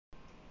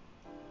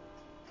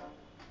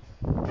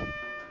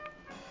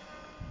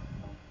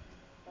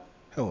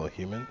Hello,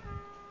 human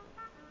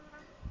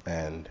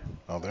and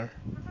other.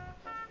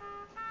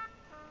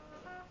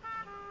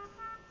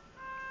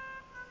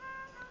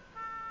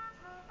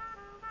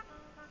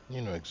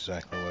 You know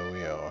exactly where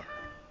we are.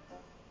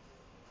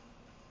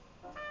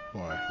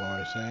 Why? What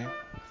am I saying?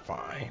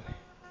 Fine.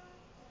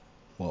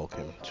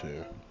 Welcome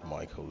to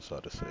Michael's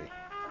Odyssey.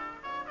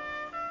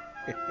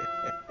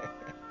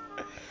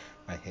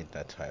 I hate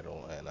that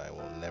title and I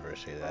will never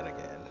say that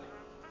again.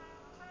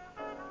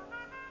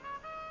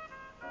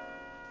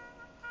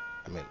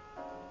 I mean,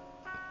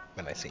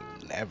 when I say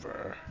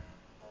never,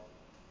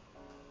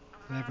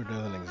 never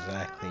doesn't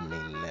exactly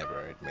mean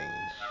never. It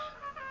means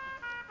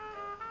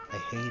I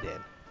hate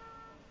it.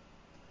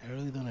 I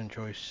really don't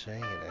enjoy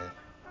saying it.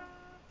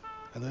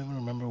 I don't even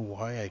remember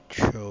why I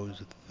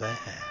chose that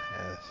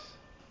as.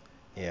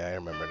 Yeah, I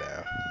remember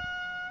now.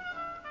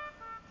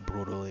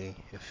 Brutally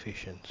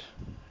efficient.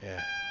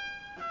 Yeah,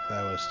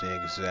 that was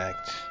the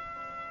exact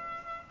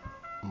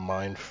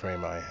mind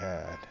frame I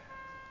had.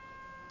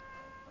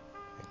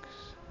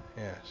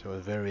 Yeah, so it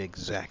was very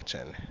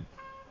exacting.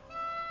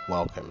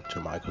 Welcome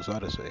to Michael's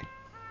Odyssey.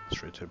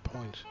 Straight to the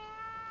point.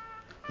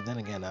 But then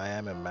again, I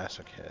am a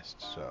masochist,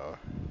 so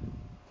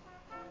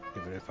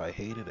even if I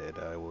hated it,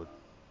 I would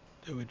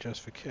do it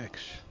just for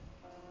kicks.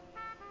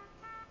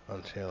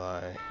 Until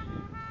I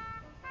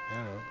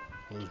don't know,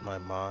 lose my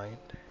mind,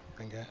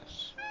 I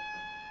guess.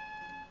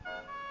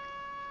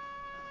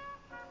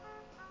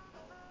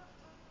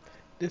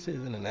 This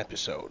isn't an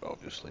episode,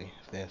 obviously.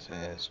 This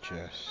is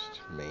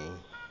just me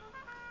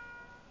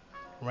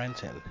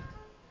ranting.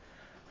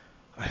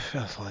 I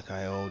felt like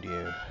I owed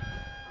you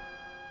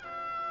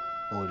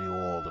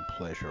all the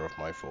pleasure of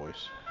my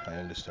voice. I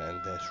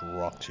understand this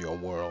rocked your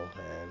world,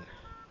 and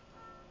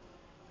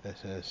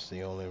this is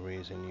the only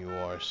reason you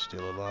are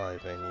still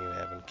alive and you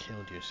haven't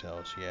killed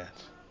yourselves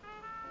yet.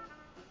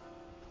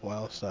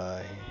 Whilst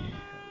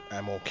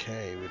I'm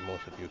okay with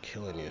most of you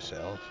killing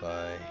yourself,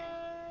 I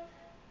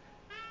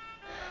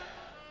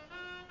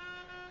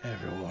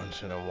every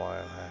once in a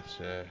while have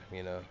to,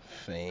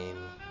 feign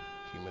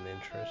human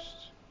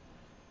interest.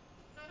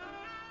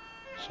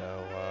 So,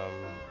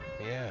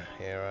 yeah,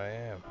 here I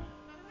am.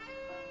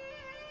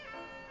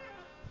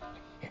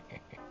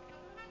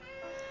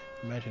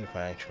 Imagine if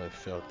I actually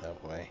felt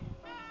that way.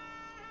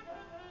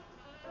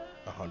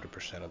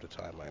 100% of the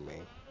time, I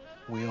mean.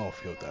 We all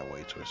feel that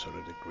way to a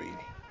certain degree.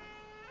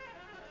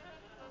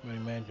 I mean,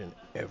 imagine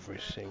every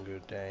single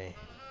day.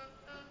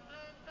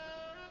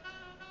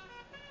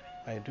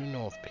 I do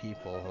know of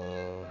people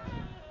who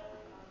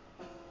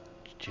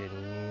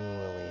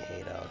genuinely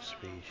hate our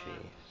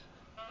species.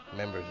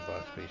 Members of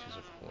our species,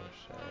 of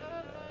course.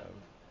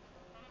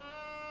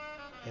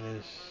 And it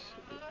is,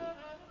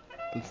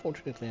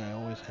 unfortunately, I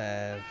always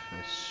have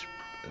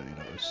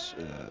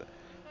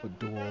a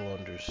dual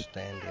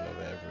understanding of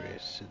every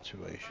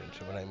situation.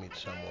 So when I meet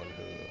someone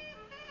who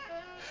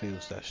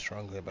feels that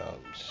strongly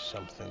about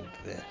something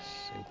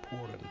this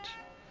important,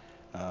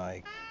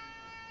 I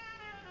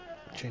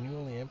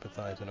genuinely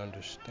empathize and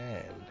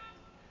understand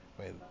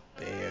where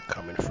they are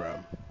coming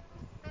from.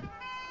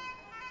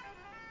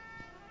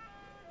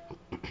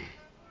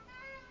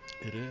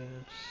 It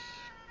is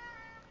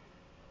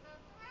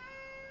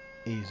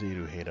easy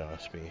to hate our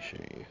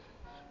species.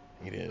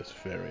 It is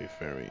very,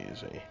 very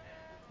easy.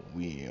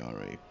 We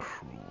are a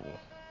cruel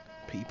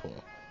people.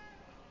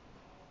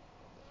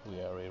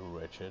 We are a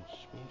wretched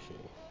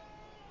species.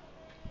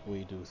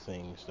 We do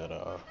things that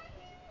are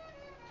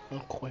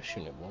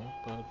unquestionable,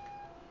 but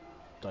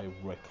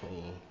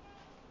directly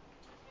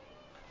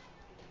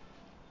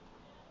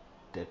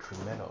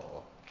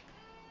detrimental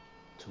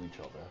to each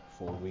other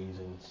for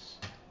reasons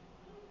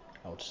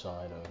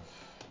outside of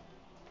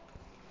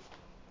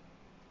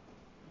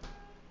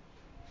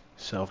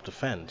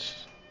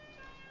self-defense.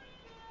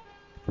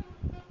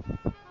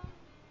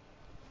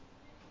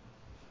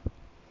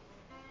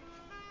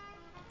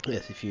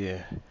 Yes,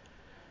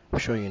 I'm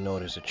sure you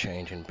notice a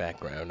change in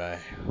background. I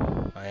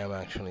am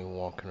actually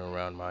walking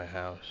around my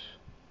house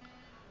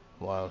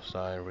whilst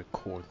I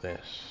record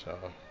this, so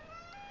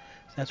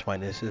that's why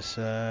this is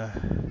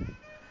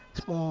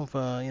it's more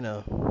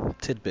of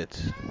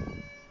tidbits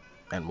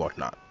and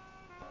whatnot.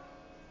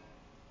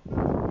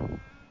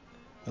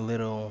 A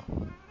little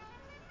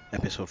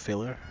episode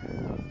filler.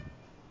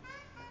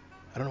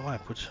 I don't know why I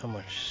put so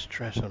much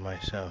stress on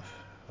myself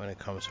when it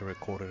comes to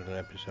recording an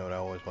episode. I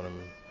always want to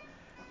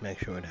make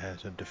sure it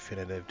has a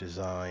definitive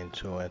design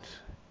to it.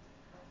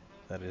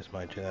 That is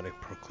my genetic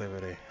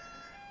proclivity.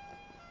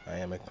 I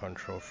am a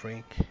control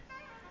freak,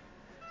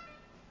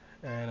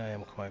 and I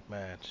am quite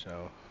mad,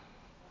 so,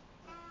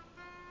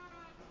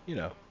 you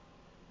know,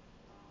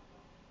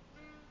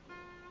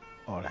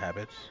 odd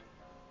habits.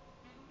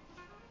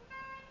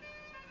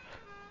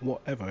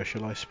 Whatever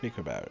shall I speak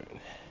about?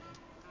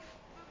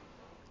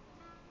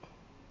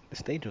 The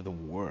state of the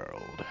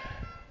world.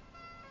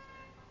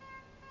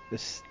 The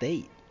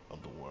state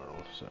of the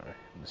world, sorry.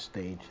 The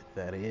stage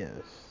that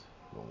is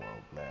the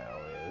world now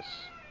is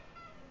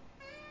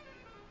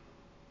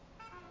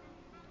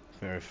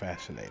very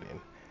fascinating.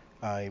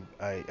 I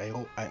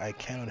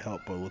cannot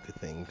help but look at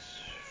things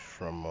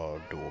from a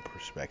dual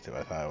perspective.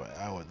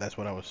 That's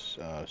what I was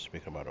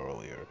speaking about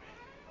earlier.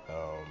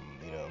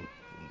 You know,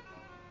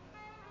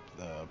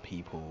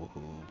 people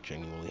who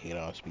genuinely hate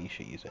our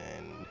species,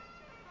 and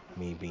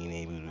me being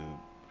able to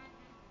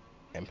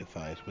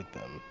empathize with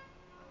them,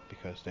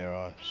 because there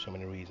are so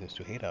many reasons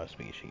to hate our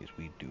species.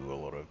 We do a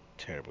lot of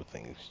terrible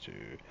things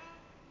to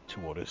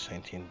other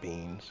sentient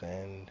beings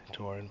and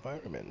to our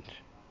environment.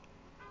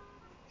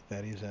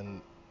 That is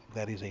an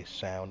that is a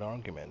sound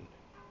argument.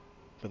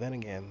 But then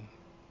again,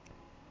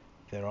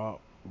 there are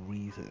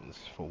reasons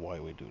for why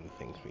we do the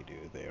things we do.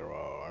 There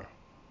are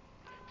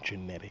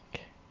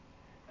genetic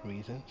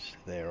reasons,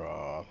 there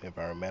are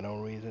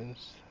environmental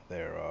reasons,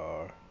 there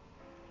are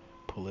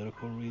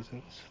political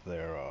reasons,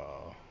 there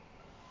are,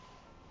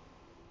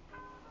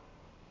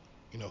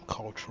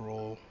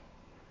 cultural,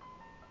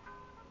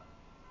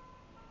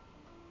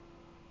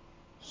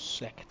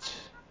 sect,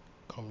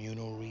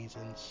 communal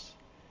reasons.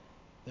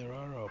 There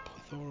are a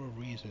plethora of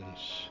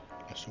reasons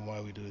as to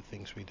why we do the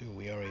things we do.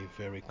 We are a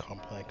very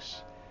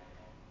complex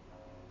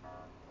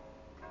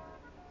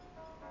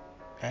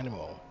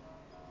animal.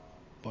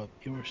 But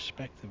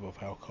irrespective of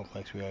how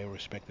complex we are,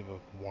 irrespective of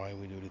why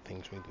we do the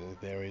things we do,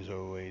 there is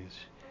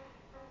always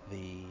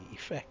the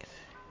effect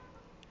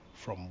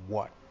from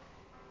what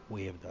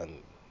we have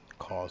done,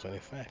 cause and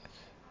effect.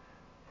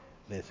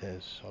 This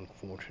is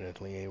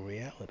unfortunately a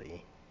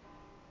reality.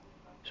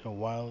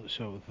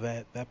 So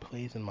that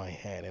plays in my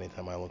head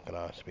anytime I look at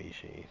our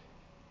species.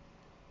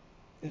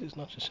 This is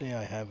not to say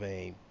I have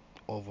a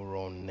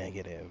overall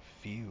negative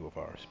view of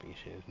our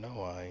species.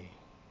 No, I,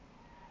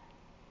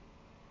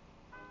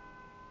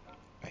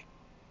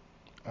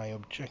 I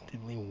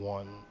objectively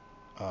want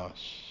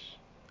us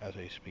as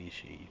a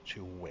species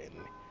to win.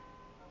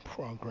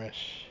 Progress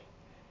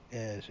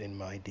is in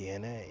my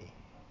DNA.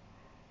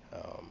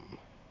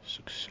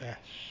 Success,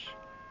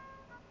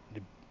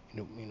 the,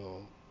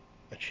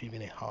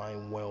 achieving a high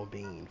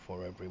well-being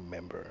for every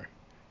member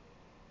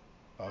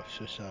of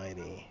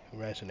society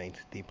resonates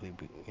deeply,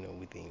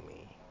 within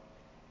me.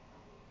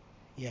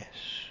 Yes,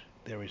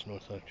 there is no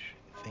such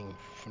thing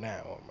for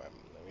now,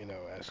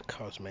 as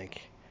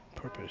cosmic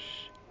purpose,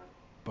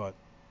 but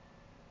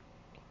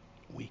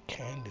we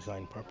can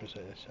design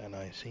purposes, and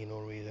I see no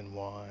reason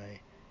why.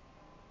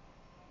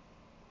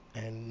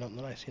 And not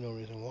that I see no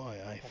reason why.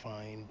 I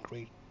find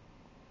great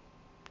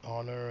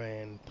honor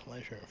and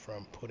pleasure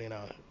from putting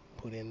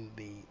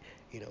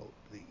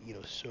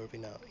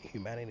serving our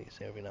humanity,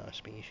 serving our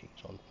species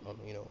on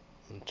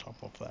top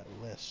of that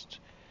list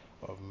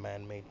of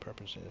man-made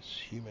purposes,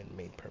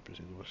 human-made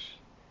purposes.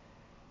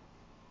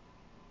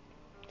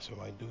 So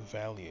I do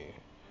value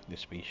the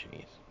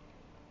species,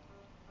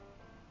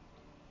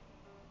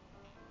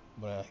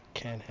 but I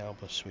can't help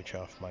but switch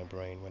off my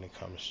brain when it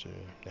comes to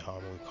the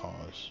harm we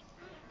cause,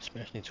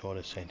 especially to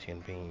other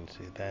sentient beings.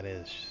 That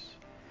is,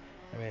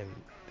 I mean,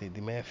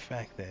 the mere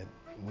fact that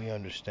we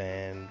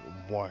understand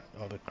what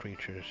other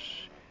creatures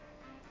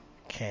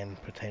can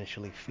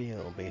potentially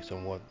feel based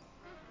on what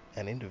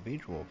an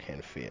individual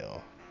can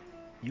feel,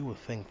 you would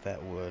think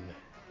that would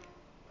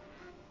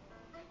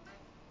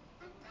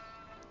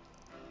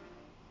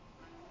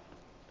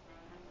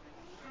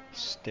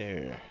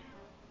steer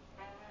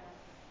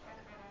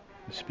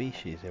the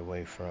species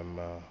away from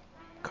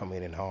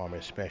committing harm,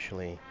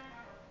 especially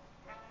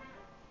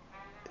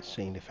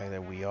seeing the fact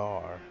that we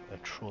are a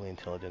truly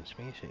intelligent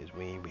species.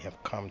 We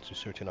have come to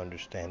certain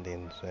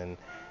understandings and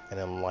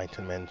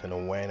enlightenment and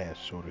awareness,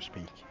 so to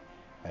speak,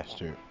 as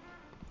to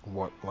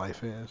what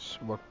life is,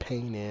 what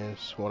pain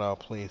is, what our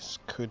place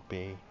could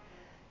be,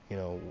 you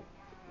know,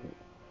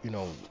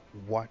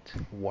 what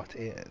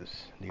is.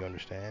 Do you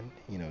understand?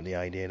 The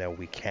idea that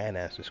we can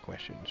ask these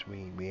questions.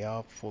 We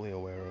are fully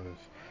aware of,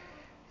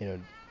 you know,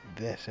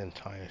 this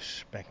entire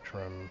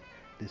spectrum,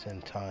 this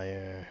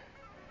entire,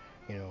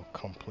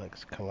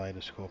 complex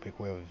kaleidoscopic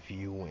way of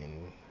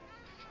viewing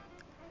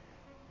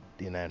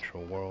the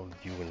natural world,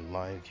 viewing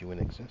life, viewing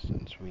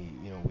existence.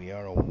 We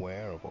are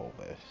aware of all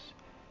this.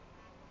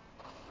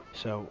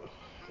 So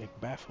it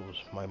baffles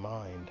my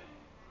mind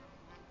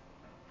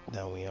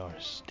that we are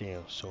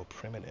still so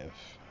primitive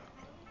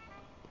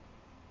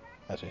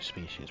as a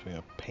species. We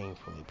are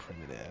painfully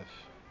primitive.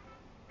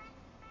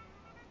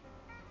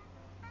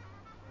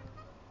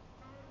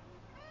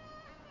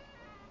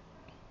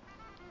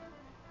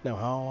 Now,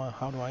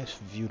 how do I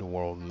view the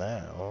world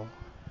now?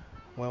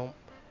 Well,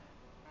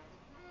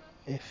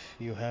 if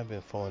you have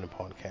been following the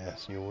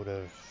podcast, you would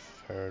have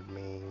heard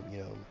me,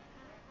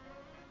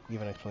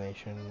 give an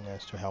explanation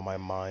as to how my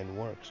mind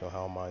works or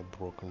how my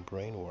broken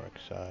brain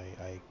works.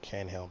 I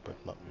can't help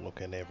but not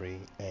look at every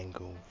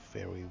angle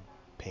very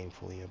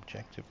painfully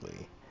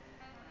objectively.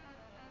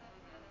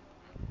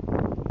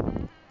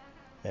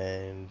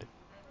 And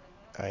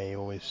I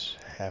always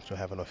have to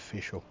have an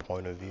official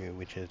point of view,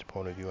 which is the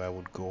point of view I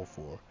would go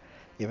for.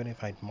 Even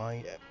if I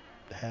might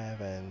have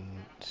a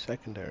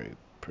secondary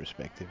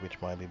perspective, which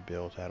might be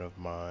built out of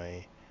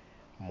my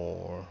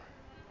more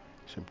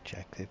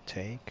subjective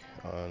take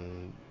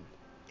on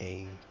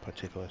a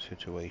particular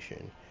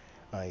situation,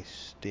 I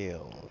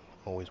still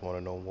always want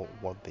to know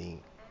what the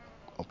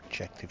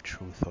objective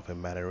truth of a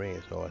matter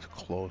is, or as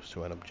close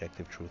to an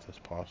objective truth as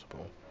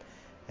possible.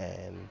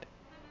 And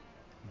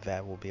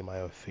that will be my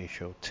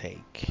official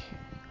take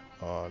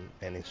on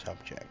any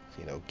subject,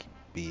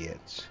 be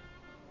it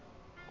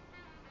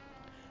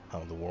how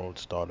the world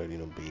started,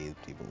 be it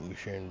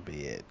evolution,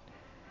 be it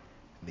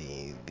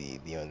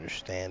the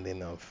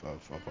understanding of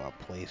our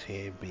place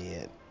here, be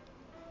it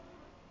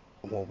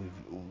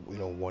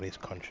what is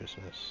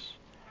consciousness,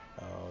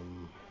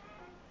 um,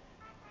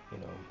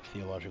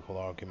 theological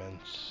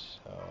arguments,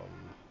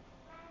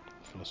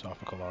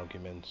 philosophical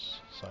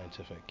arguments,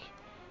 scientific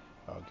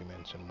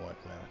arguments, and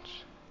whatnot.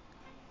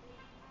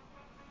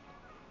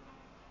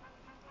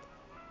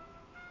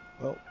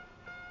 Well,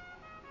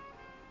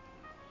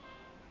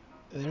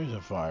 there's a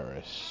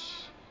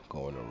virus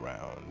going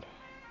around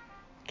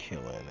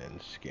killing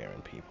and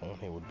scaring people.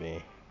 It would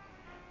be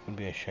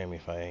a shame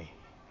if I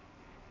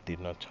did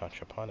not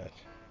touch upon it.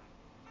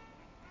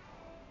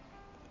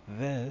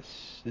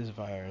 This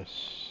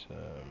virus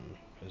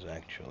is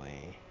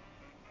actually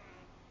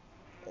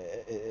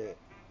is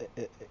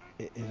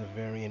a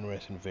very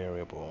interesting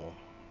variable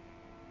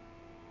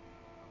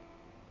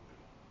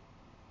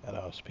at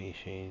our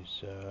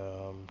species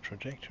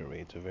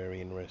trajectory. It's a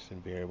very interesting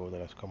variable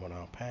that has come on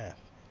our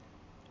path.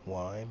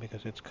 Why?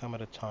 Because it's come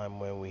at a time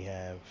where we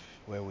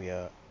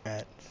are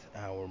at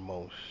our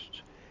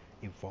most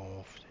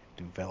evolved,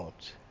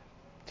 developed,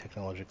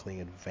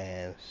 technologically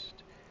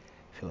advanced,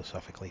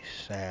 philosophically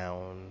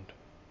sound,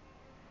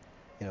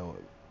 you know,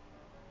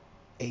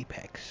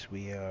 apex.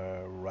 We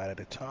are right at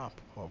the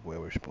top of where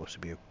we're supposed to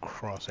be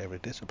across every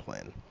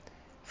discipline,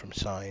 from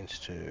science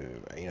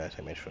to, as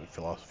I mentioned, from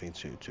philosophy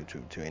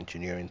to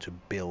engineering to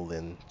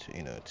building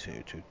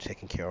to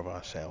taking care of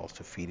ourselves,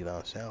 to feeding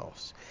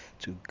ourselves,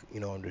 to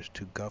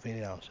to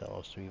governing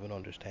ourselves, to even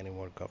understanding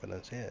what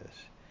governance is.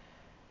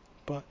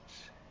 But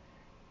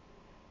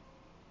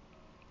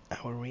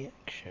our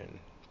reaction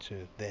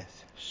to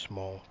this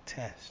small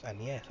test,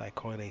 and yes, I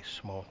call it a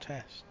small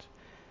test.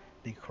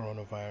 The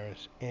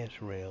coronavirus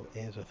is real,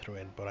 is a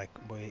threat, but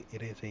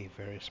it is a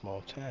very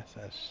small test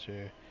as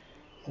to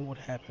what would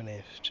happen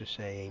if, to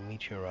say, a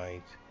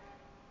meteorite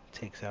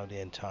takes out the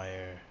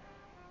entire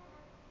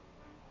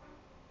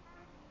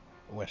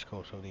west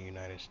coast of the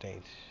United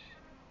States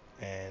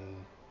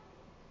and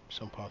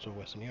some parts of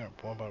Western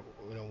Europe? What about,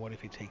 what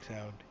if it takes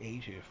out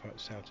Asia,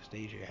 Southeast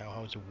Asia?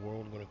 How is the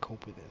world going to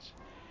cope with this?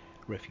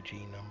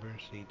 Refugee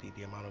numbers,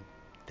 the amount of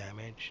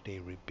damage, the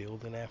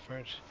rebuilding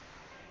efforts,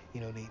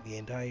 the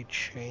entire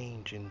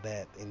change in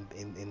that in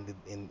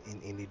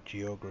the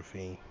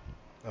geography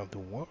of the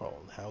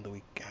world. How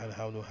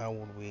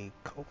would we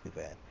cope with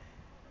that?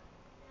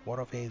 What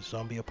of a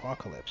zombie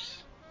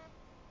apocalypse?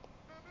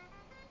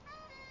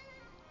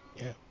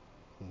 Yeah,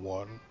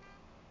 what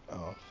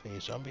of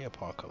a zombie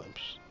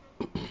apocalypse?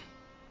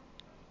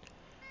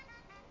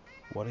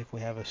 What if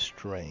we have a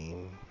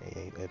strain,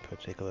 a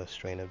particular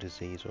strain of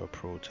disease or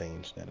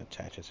proteins that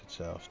attaches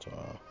itself to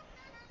our,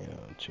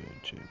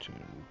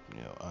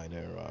 either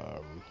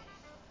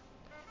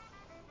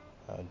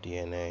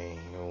DNA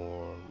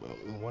or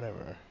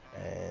whatever,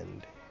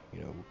 and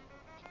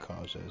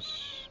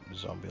causes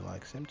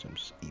zombie-like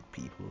symptoms, eat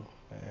people,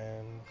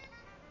 and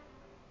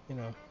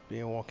be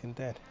a walking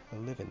dead, a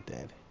living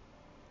dead.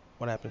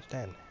 What happens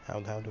then?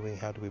 How do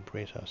we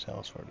brace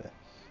ourselves for this?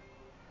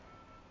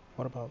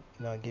 What about,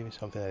 I'll give you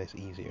something that is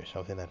easier,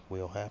 something that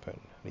will happen.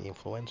 The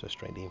influenza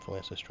strain. The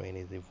influenza strain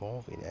is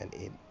evolving, and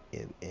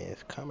it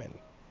is coming.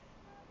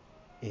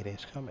 It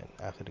is coming.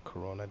 After the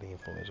corona, the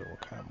influenza will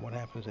come. What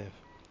happens if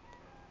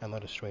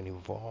another strain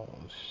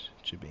evolves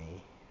to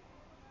be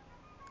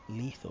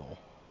lethal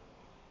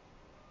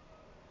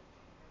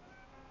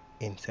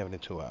in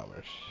 72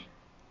 hours?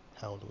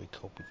 How do we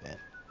cope with that?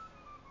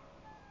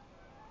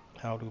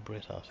 How do we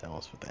brace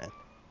ourselves for that?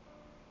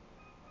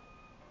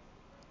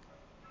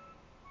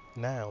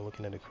 Now,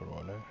 looking at the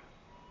corona,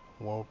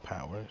 world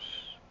powers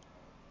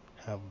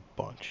have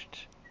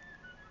botched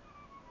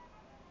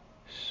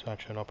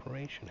such an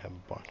operation,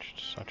 have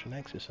botched such an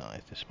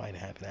exercise, despite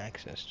having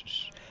access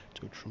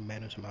to a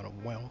tremendous amount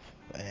of wealth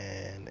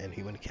and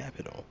human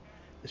capital.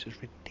 This is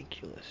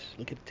ridiculous.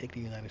 Take the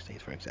United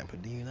States, for example.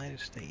 The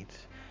United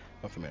States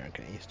of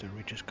America is the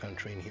richest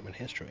country in human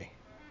history.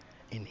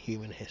 In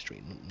human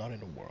history, not in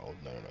the world,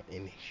 no,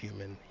 in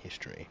human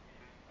history.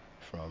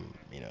 From,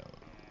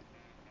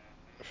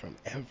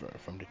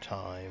 from the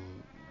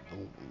time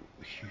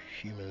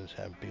humans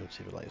have built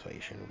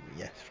civilization,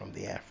 yes, from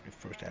the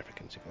first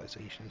African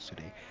civilizations to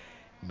the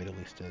Middle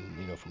Eastern,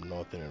 from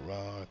northern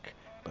Iraq,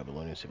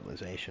 Babylonian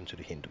civilization to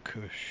the Hindu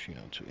Kush,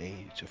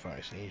 to Far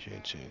East Asia,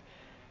 to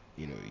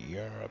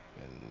Europe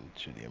and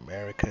to the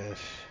Americas.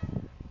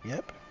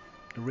 Yep,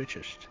 the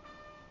richest.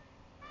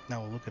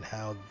 Now look at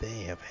how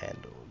they have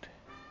handled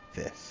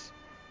this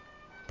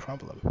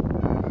problem.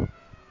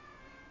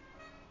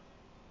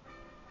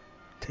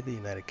 Take the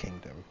United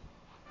Kingdom.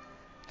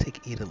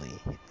 Take Italy,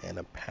 an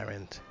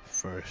apparent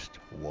first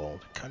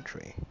world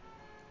country.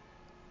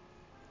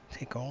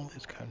 take all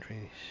these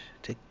countries,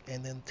 take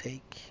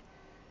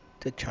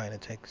China,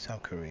 take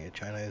South Korea.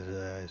 China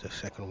is a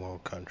second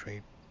world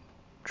country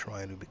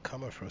trying to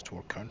become a first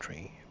world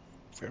country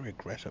very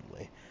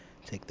aggressively.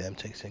 Take them,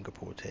 take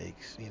Singapore,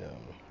 takes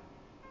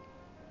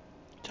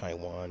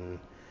Taiwan,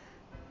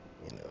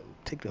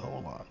 take the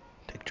whole lot.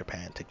 Take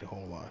Japan, take the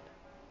whole lot.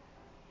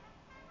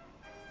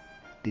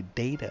 The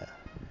data,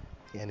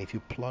 and if you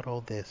plot all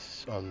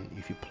this on,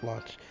 if you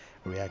plot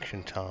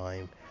reaction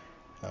time,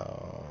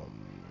 um,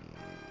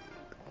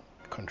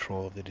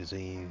 control of the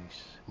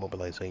disease,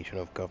 mobilization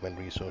of government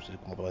resources,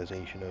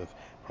 mobilization of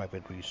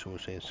private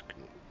resources,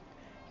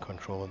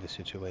 control of the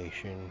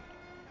situation,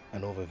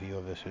 an overview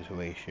of the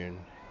situation.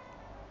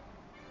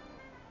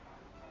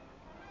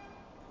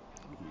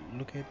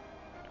 Look at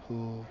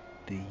who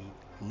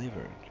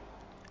delivered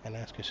and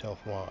ask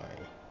yourself why.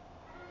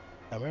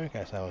 America,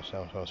 as I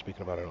was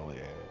speaking about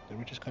earlier, the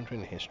richest country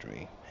in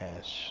history,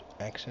 has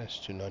access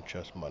to not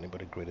just money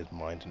but the greatest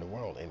minds in the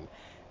world,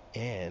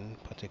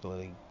 and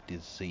particularly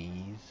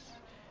disease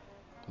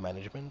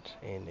management,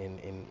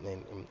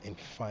 in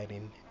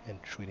fighting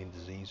and treating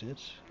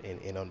diseases,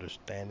 in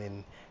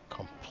understanding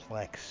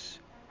complex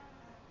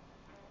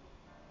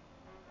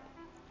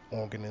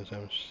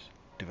organisms,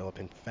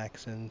 developing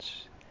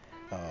vaccines,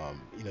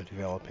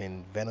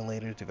 developing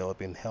ventilators,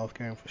 developing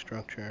healthcare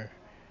infrastructure.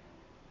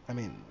 I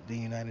mean, the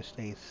United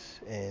States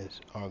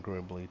is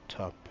arguably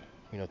top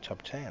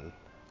 10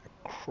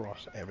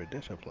 across every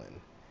discipline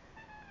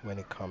when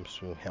it comes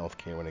to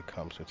healthcare, when it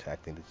comes to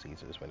tackling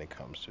diseases, when it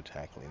comes to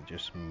tackling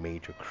just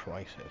major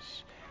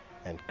crisis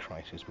and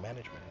crisis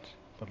management.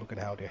 But look at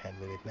how they're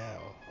handling it now,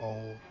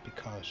 all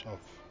because of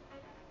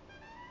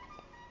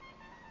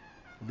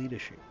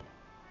leadership.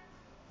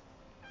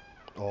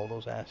 All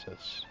those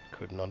assets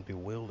could not be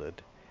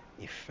wielded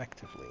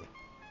effectively.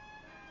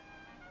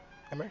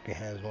 America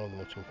has one of the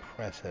most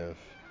impressive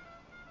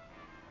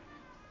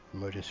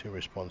emergency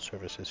response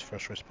services,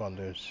 first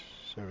responders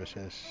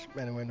services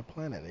anywhere on the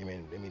planet.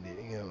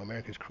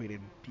 America's created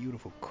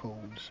beautiful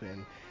codes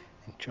and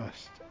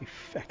just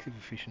effective,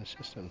 efficient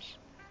systems.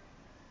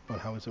 But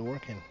how is it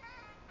working?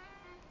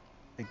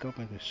 A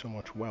government with so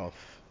much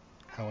wealth,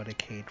 how are they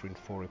catering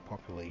for a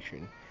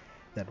population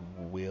that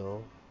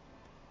will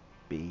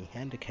be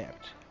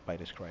handicapped by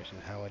this crisis?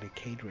 How are they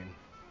catering?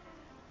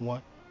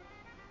 What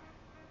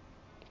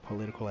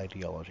political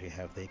ideology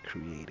have they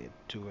created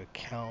to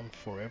account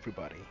for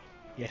everybody?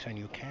 Yes, and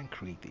you can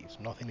create these.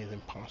 Nothing is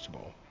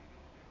impossible.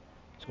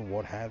 So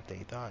what have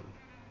they done?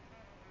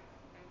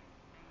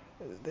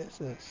 This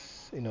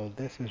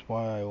is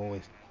why I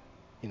always,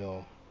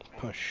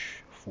 push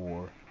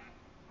for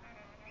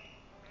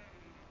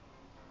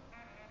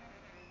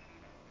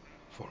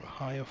a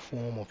higher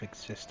form of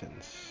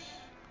existence.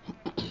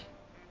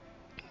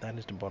 That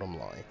is the bottom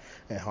line.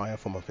 A higher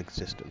form of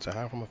existence. A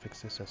higher form of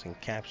existence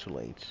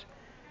encapsulates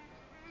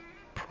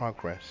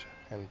progress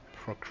and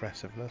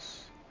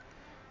progressiveness,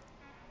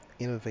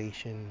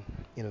 innovation,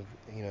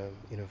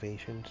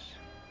 innovations,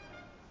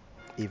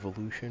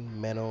 evolution,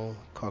 mental,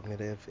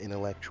 cognitive,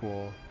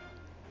 intellectual,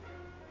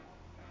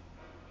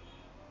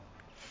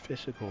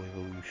 physical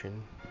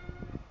evolution.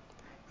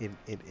 It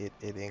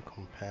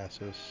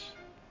encompasses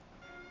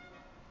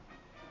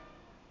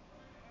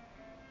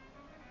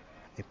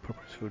a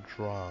purposeful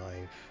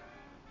drive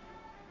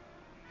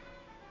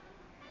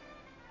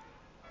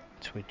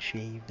to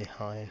achieve the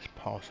highest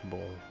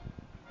possible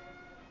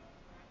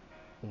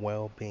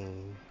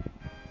well-being,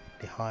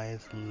 the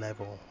highest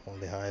level or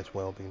the highest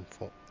well-being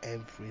for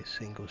every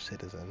single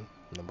citizen.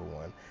 Number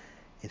one,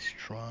 it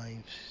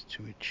strives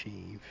to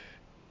achieve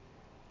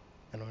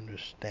and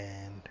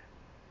understand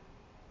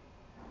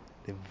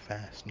the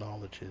vast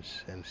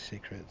knowledges and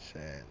secrets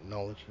and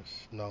knowledge,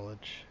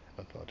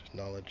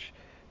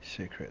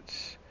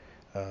 secrets,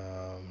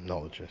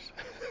 knowledges,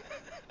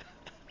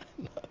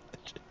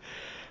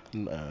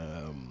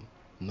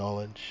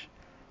 knowledge,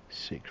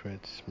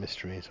 secrets,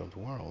 mysteries of the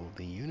world,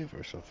 the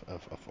universe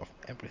of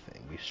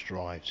everything. We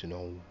strive to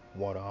know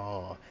what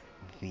are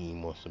the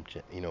most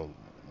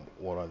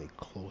what are the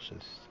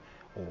closest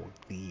or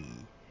the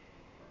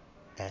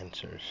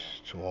answers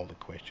to all the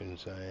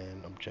questions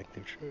and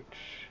objective truths.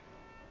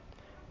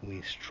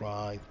 We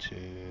strive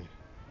to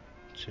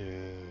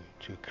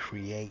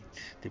create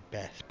the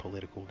best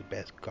political, the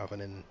best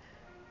governing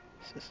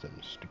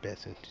systems, the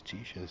best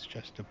institutions,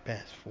 just the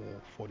best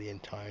for the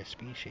entire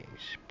species.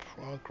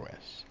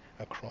 Progress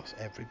across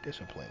every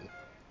discipline,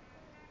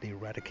 the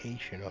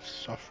eradication of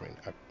suffering.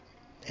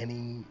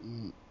 Any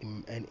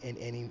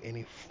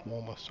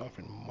form of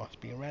suffering must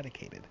be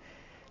eradicated.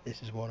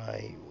 This is what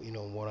I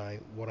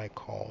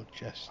call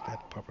just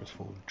that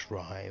purposeful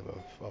drive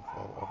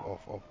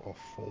of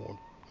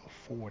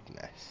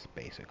forwardness.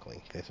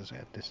 Basically, this is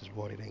it. This is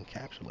what it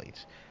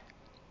encapsulates.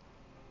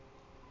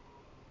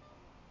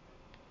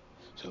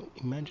 So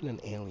imagine an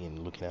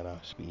alien looking at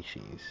our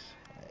species,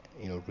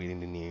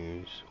 reading the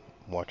news,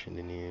 watching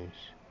the news,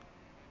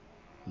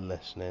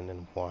 listening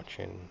and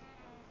watching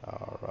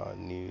our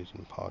news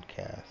and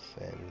podcasts,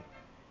 and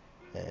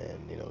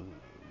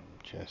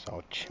just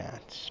our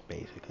chats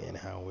basically, and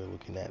how we're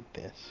looking at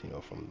this,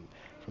 from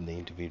the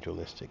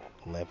individualistic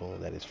level,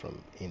 that is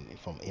from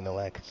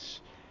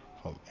intellects,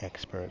 from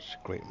experts,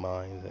 great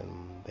minds,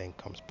 and then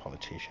comes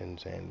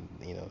politicians, and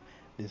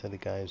these are the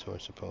guys who are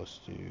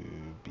supposed to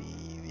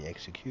be the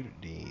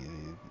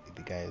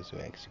guys who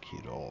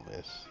execute all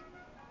this.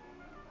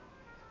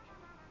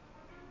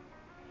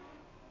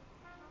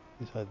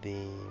 These are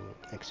the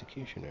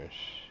executioners.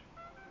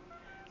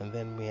 And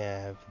then we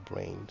have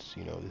brains,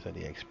 these are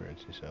the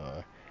experts, these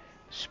are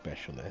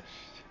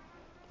specialists,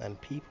 and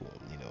people,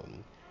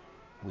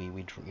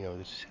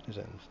 the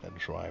citizens that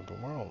drive the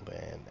world,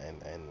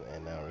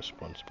 and are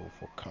responsible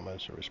for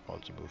commerce, are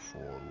responsible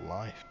for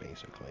life,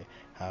 basically.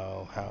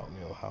 How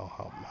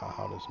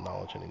does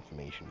knowledge and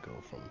information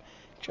go from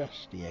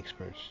just the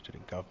experts to the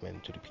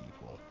government to the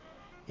people?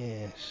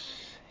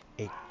 Yes,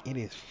 it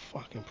is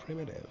fucking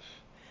primitive.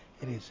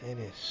 It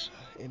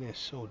is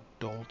so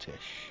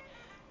doltish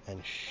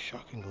and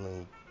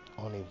shockingly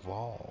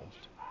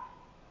unevolved.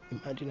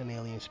 Imagine an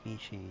alien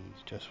species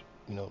just,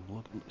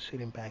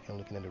 sitting back and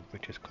looking at the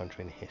richest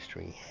country in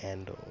history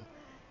handle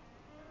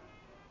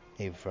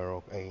a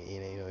viral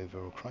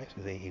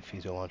crisis, a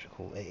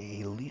physiological,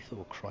 a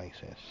lethal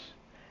crisis.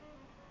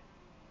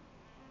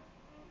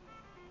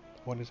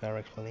 What is our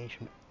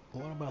explanation?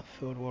 What about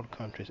third world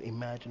countries?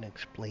 Imagine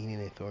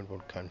explaining a third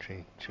world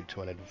country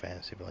to an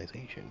advanced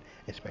civilization,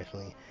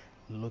 especially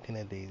looking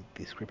at the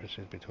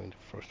discrepancies between the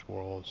first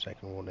world,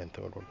 second world, and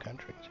third world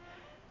countries.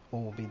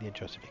 What will be their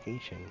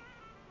justification?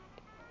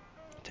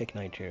 Take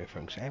Nigeria, for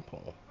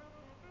example.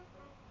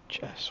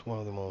 Just one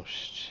of the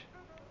most,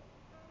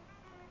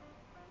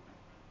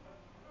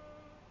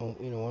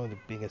 one of the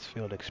biggest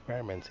field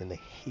experiments in the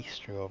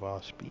history of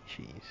our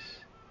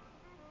species.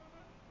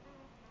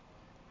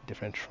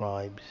 Different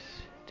tribes,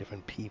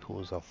 different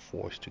peoples are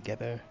forced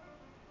together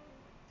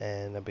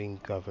and are being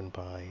governed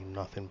by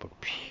nothing but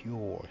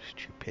pure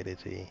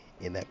stupidity,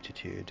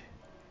 ineptitude,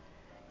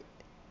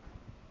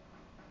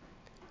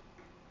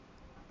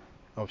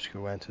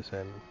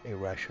 obscurantism,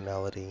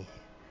 irrationality.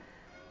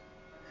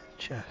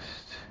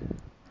 Just,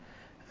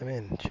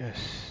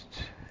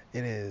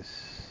 it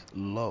is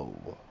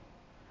low,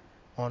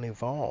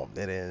 unevolved.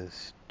 It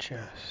is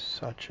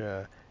such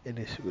an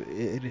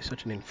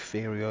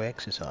inferior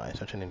exercise,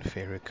 such an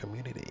inferior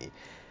community.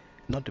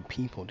 Not the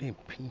people. The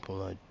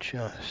people are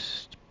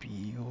just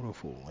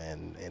beautiful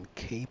and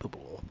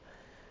capable.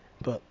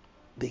 But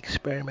the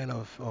experiment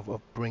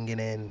of bringing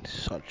in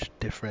such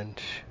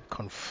different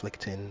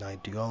conflicting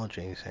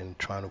ideologies and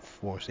trying to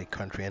force a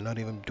country, and not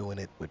even doing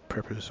it with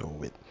purpose or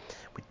with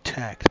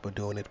tact, but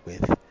doing it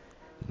with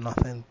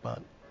nothing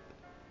but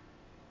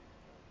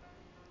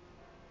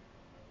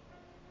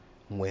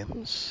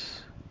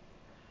whims.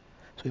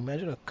 So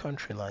imagine a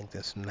country like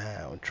this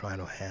now trying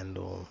to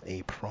handle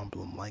a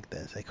problem like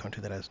this, a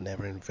country that has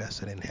never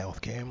invested in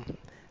healthcare,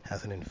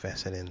 hasn't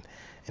invested in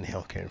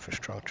healthcare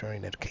infrastructure,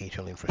 in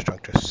educational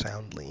infrastructure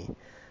soundly,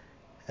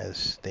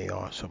 as they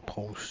are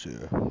supposed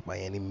to by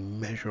any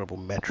measurable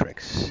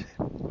metrics.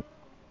 A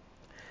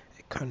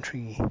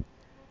country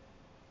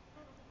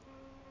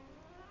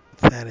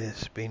that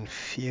is being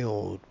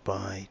fueled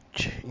by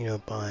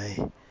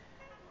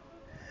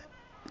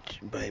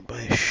by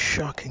a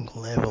shocking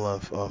level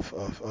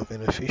of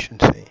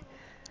inefficiency.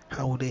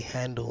 How will they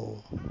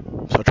handle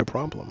such a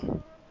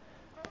problem?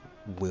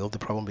 Will the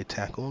problem be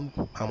tackled?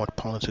 How much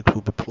politics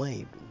will be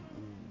played?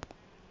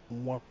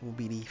 What will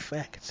be the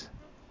effect?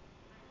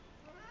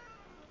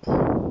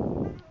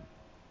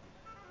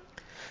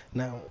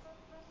 Now,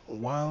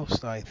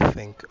 whilst I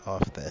think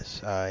of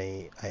this,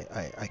 I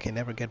can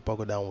never get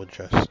bogged down with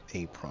just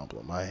a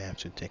problem. I have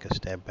to take a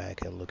step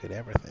back and look at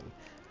everything.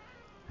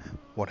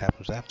 What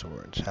happens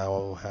afterwards?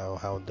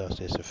 How does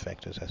this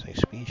affect us as a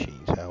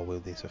species? How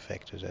will this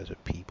affect us as a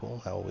people?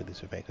 How will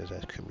this affect us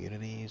as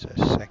communities,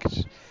 as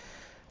sects,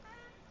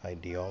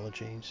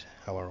 ideologies?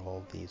 How are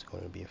all these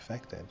going to be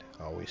affected?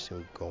 Are we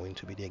still going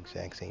to be the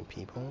exact same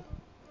people?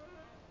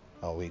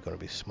 Are we going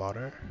to be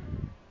smarter?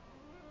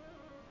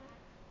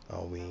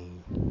 Are we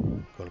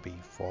going to be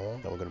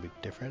evolved? Are we going to be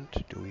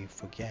different? Do we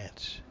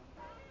forget?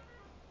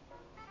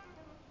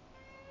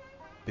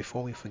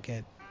 Before we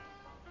forget,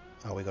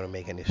 are we going to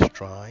make any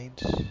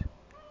strides?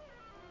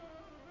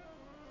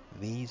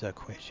 These are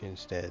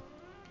questions that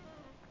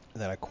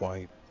are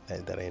quite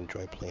that I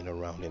enjoy playing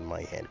around in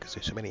my head, because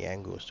there's so many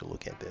angles to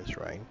look at this,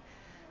 right?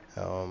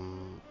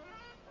 Um,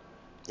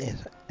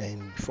 yes,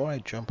 and before I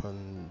jump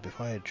on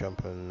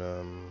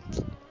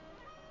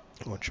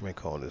what you may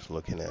call this,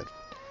 looking at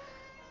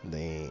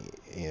the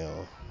you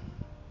know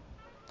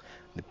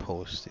the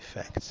post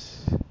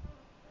effects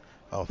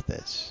of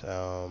this.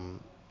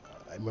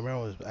 I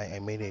remember I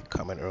made a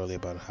comment earlier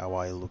about how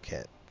I look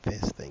at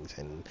these things,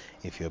 and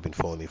if you have been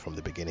following me from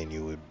the beginning,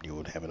 you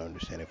would have an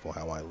understanding for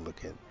how I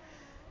look at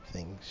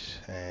things,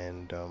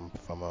 and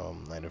from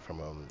either from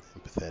an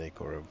empathetic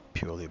or a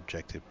purely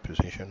objective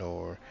position,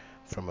 or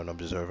from an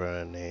observer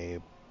and a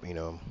you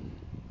know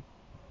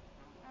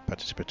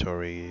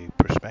participatory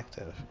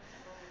perspective.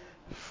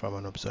 From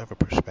an observer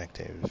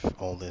perspective,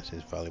 all this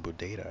is valuable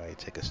data. I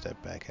take a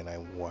step back and I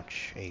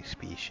watch a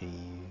species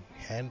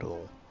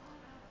handle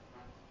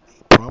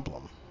a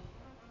problem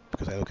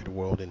because I look at the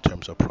world in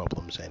terms of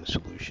problems and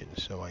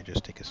solutions. So I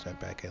just take a step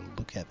back and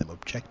look at them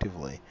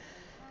objectively.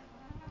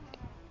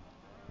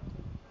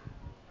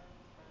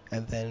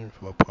 And then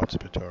from a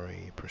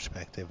participatory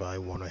perspective, I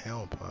want to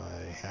help.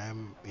 I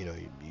am,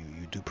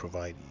 you do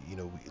provide,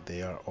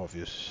 there are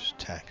obvious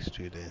tax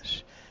to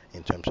this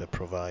in terms of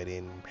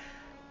providing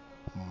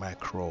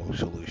macro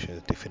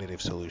solutions,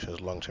 definitive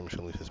solutions, long-term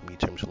solutions,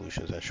 mid-term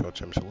solutions, and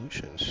short-term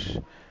solutions.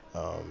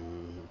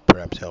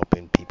 Perhaps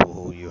helping people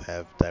who you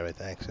have direct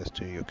access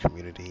to, your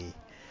community,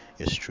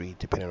 your street,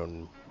 depending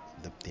on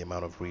the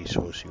amount of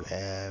resource you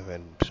have,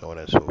 and so on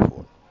and so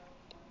forth.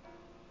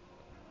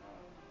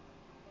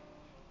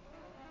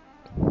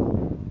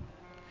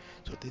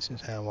 So this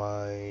is how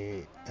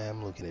I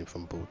am looking at it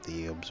from both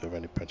the observer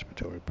and the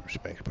participatory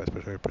perspective.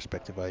 Participatory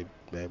perspective, I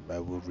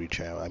will reach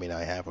out. I mean,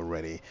 I have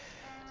already,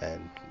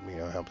 and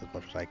helped as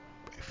much as I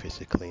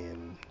physically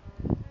and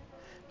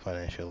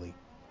financially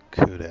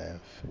could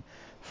have.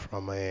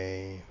 From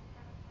a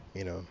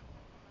you know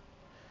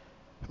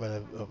from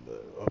an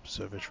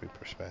observatory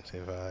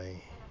perspective,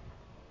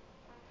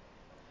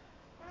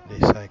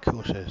 the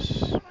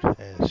psychosis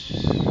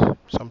is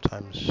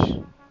sometimes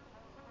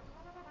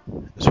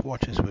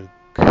watches with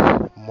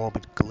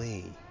morbid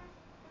glee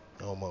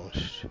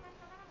almost.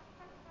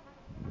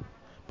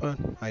 But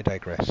I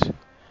digress.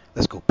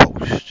 Let's go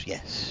post.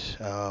 Yes,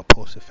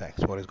 post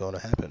effects. What is going to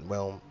happen?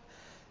 Well,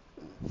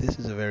 this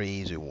is a very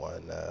easy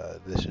one.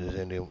 This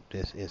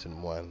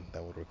isn't one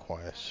that would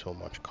require so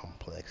much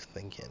complex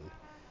thinking.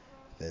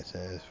 This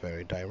is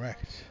very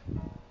direct.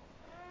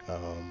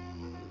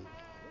 Um,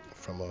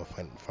 from a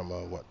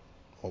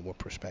what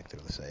perspective?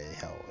 Let's say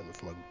how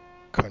from a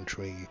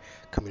country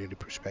community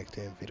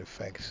perspective, it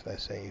affects,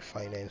 let's say,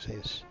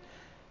 finances.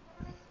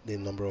 The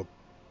number of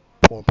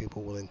poor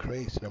people will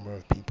increase. The number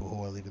of people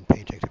who are living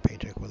paycheck to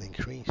paycheck will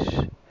increase.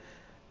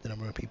 The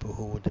number of people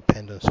who will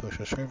depend on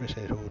social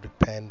services, who will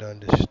depend on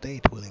the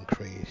state, will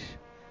increase.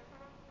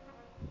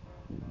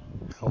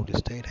 How will the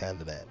state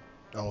handle that?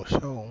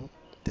 Also,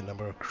 the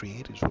number of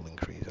creators will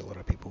increase. A lot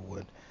of people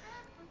would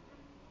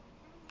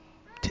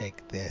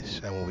take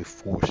this and will be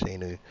forced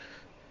into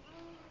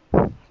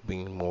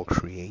being more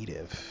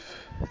creative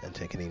and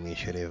taking the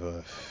initiative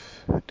of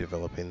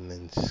developing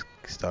and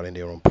starting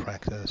their own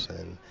practice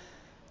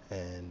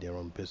and their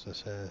own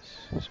businesses.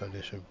 So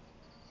they should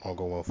all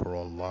go well for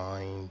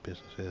online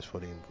businesses, for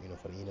the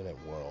internet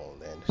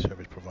world and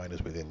service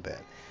providers within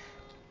that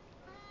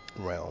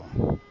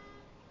realm.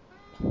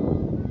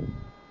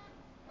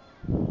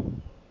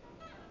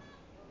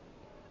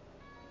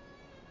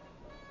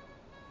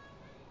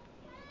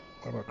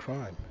 What about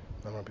crime?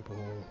 A lot of people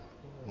who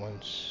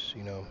once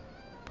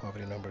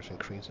poverty numbers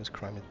increases,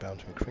 crime is bound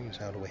to increase.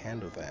 How do we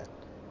handle that?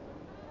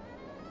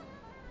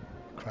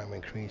 Crime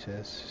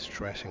increases,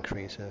 stress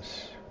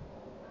increases.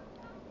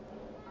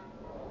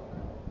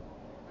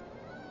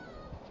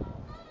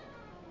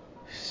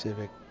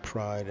 Civic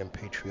pride and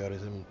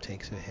patriotism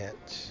takes a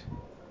hit.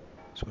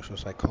 Social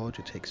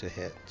psychology takes a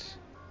hit.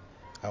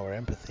 Our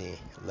empathy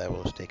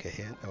levels take a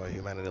hit. Our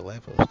humanity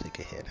levels take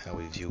a hit. How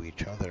we view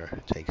each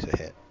other takes a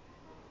hit.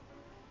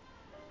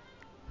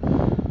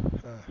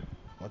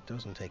 What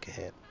doesn't take a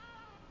hit?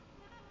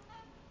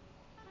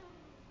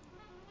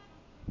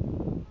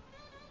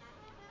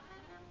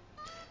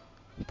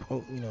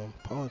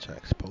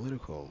 Politics,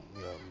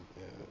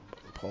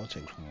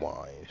 politics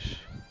wise,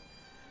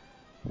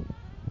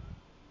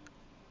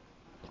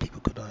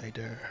 people could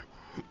either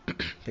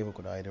people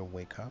could either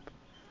wake up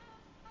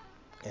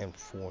and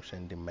force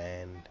and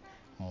demand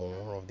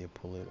more of their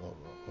political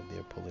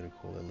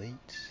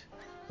elites,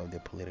 of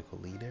their political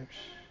leaders,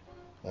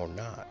 or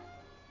not.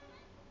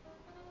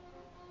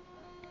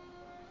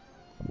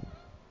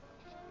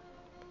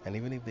 And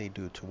even if they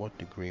do, to what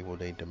degree will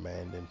they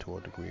demand, and to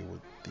what degree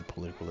would the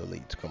political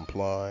elites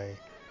comply,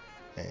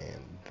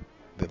 and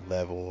the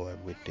level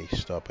at which they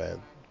stop at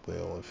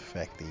will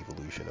affect the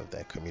evolution of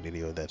that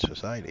community or that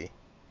society.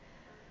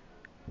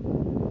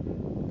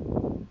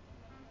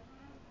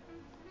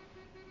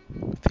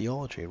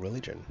 Theology,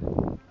 religion,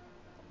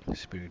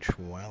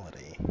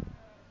 spirituality,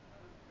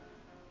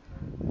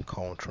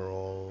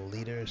 cultural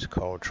leaders,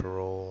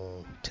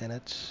 cultural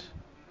tenets.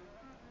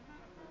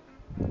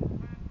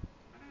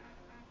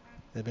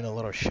 There have been a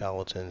lot of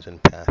charlatans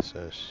and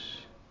pastors,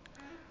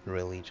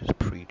 religious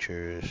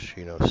preachers,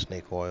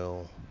 snake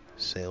oil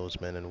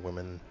salesmen and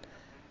women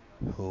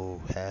who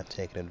have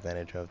taken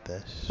advantage of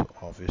this. So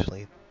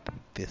obviously,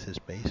 this is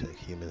basic.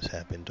 Humans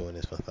have been doing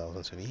this for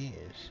thousands of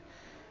years.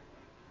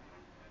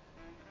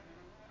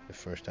 The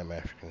first time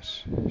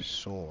Africans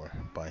saw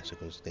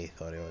bicycles, they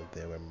thought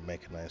they were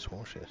mechanized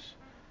horses.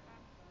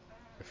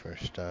 The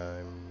first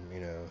time,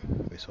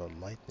 we saw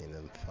lightning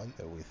and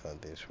thunder, we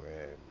thought these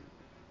were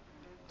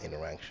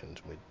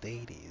interactions with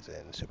deities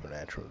and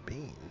supernatural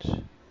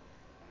beings.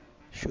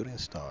 Shooting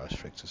stars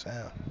freaks us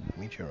out.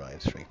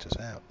 Meteorites freaks us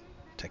out.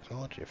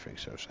 Technology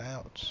freaks us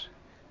out.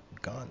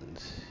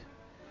 Guns.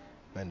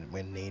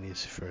 when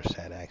natives first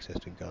had access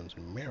to guns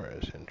and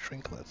mirrors and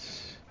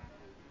trinkets,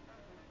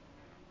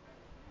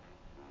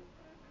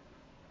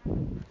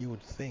 you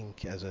would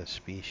think as a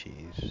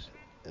species,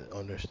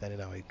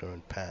 understanding our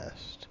ignorant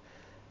past,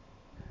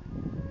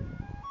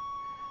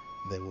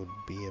 there would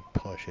be a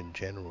push, a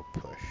general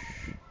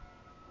push.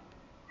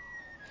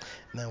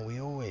 Now we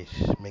always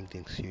make the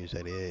excuse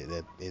that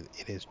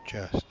it is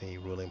just the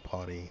ruling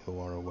party who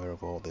are aware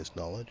of all this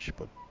knowledge,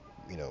 but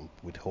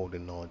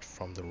withholding knowledge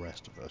from the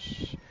rest of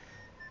us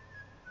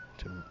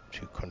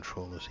to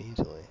control us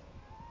easily.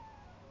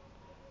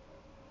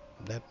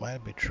 That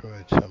might be true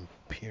at some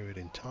period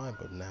in time,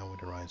 but now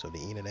with the rise of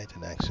the internet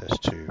and access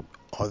to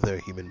other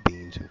human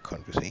beings and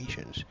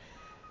conversations,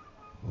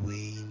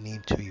 we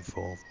need to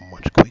evolve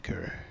much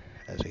quicker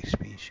as a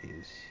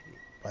species.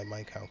 By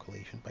my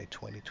calculation, by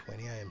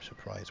 2020, I am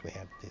surprised we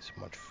have this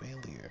much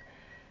failure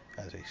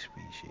as a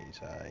species.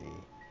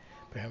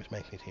 Perhaps my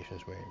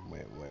expectations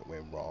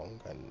were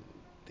wrong, and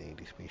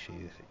the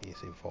species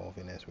is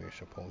evolving as we're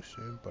supposed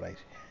to, but I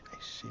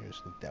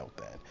seriously doubt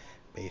that.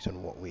 Based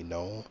on what we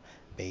know,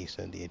 based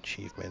on the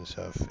achievements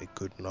of a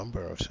good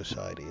number of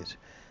societies,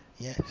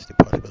 yes, the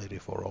possibility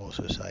for all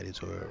societies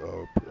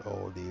or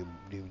the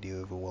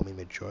overwhelming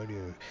majority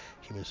of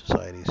human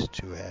societies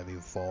to have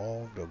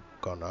evolved or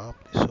gone up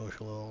the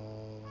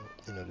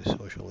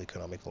social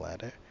economic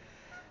ladder,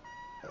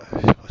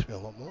 must be a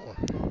lot more.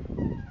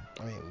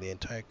 I mean, the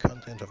entire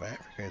continent of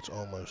Africa is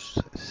almost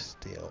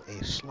still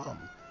a slum.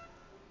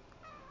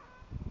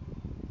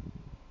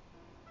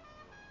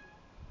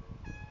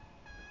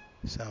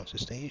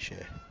 Southeast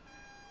Asia,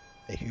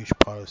 a huge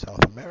part of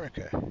South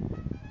America.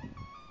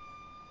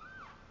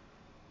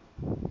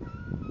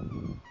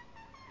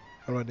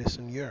 How about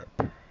Eastern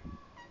Europe?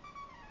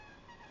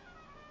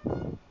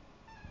 So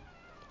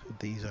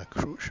these are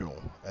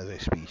crucial as a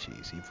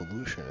species.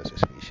 Evolution as a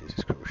species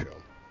is crucial.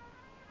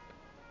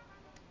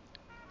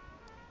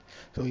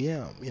 So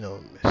yeah,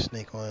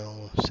 snake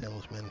oil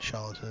salesmen,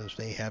 charlatans,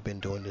 they have been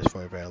doing this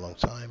for a very long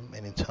time.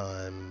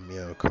 Anytime,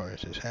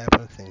 occurrences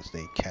happen, things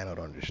they cannot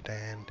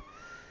understand,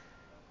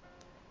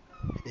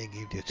 they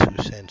give their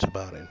 2 cents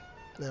about it.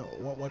 Now,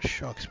 what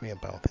shocks me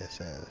about this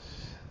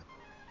is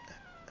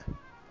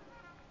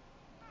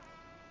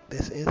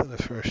this isn't the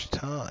first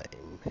time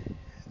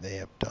they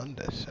have done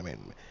this. I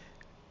mean,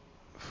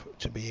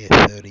 to be a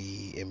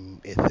 30,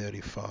 a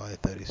 35,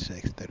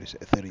 36,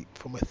 30,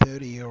 from a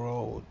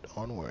 30-year-old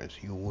onwards,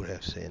 you would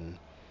have seen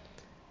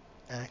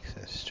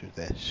access to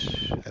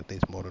this at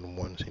least more than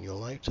once in your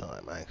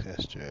lifetime.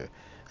 Access to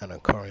an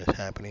occurrence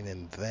happening,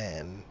 and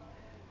then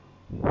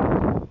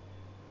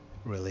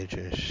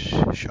religious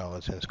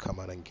charlatans come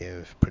out and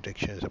give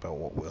predictions about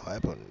what will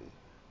happen,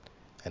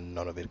 and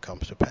none of it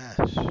comes to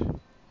pass.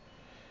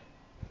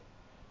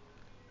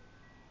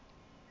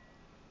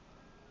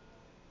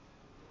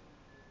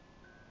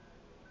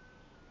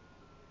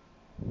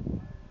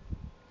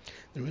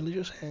 The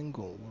religious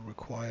angle will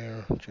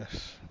require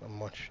just a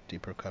much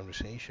deeper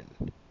conversation,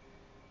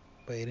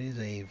 but it is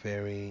a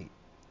very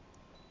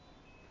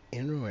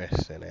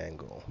interesting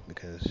angle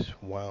because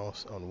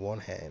whilst on one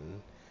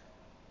hand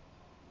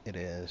it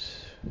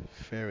is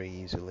very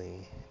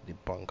easily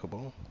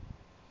debunkable,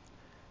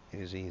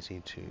 it is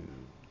easy to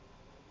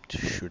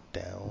shoot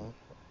down.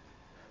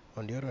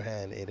 On the other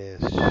hand, it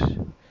is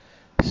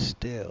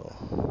still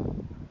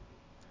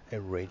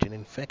a raging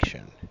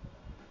infection.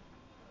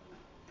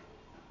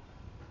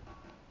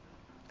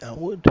 I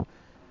would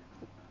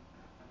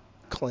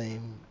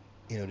claim,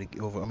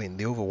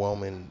 the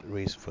overwhelming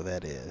reason for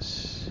that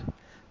is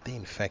the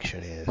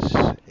infection is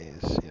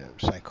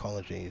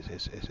psychology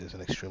is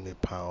an extremely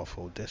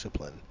powerful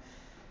discipline.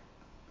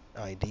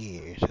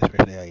 Ideas,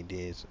 especially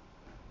ideas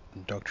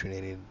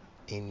indoctrinated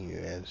in you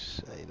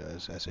as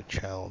a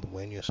child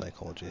when your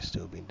psychology is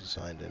still being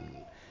designed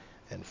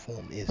and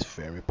formed, is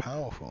very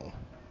powerful.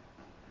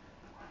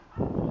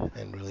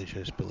 And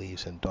religious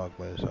beliefs and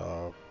dogmas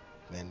are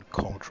and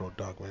cultural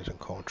dogmas and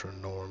cultural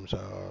norms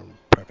are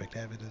perfect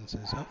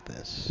evidences of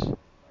this.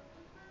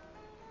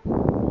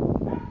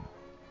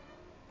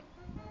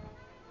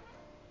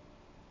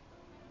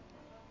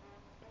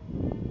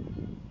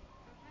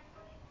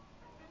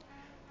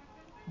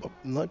 But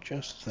not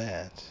just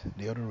that,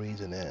 the other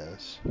reason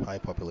is high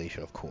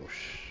population, of course.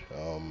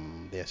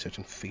 There are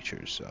certain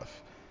features of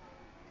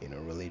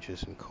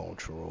religious and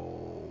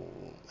cultural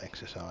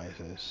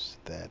exercises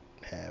that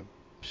have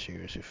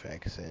serious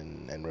effects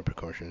and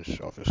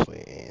repercussions,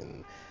 obviously,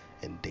 in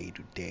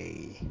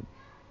day-to-day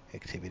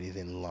activities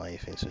in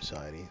life and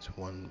societies.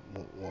 One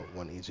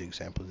easy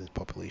example is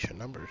population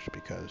numbers,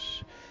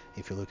 because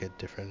if you look at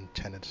different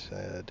tenets,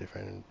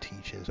 different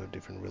teachings of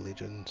different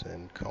religions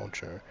and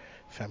culture,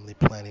 family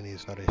planning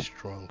is not a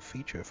strong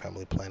feature.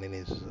 Family planning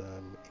is,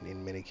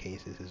 in many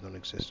cases, is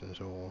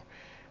non-existent,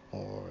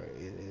 or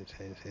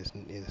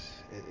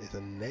is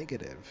a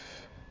negative.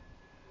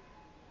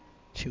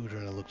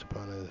 Children are looked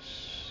upon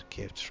as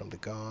gifts from the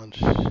gods.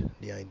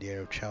 The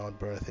idea of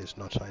childbirth is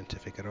not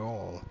scientific at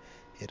all.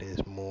 It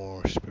is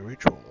more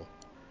spiritual.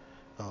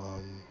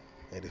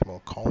 It is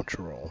more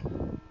cultural.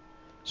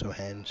 So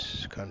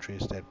hence,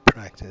 countries that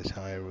practice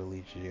higher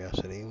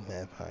religiosity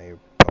have higher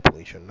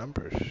population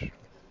numbers.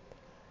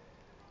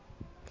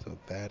 So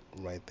that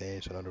right there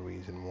is another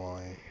reason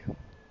why,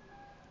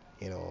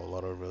 a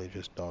lot of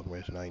religious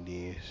dogmas and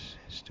ideas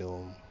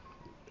still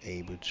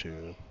able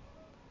to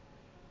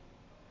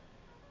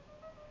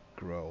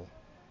grow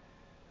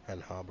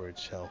and harbor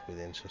itself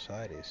within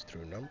societies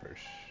through numbers.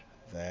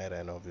 That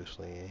and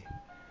obviously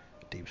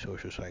deep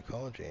social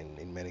psychology and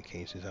in many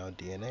cases our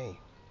DNA.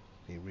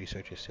 The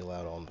research is still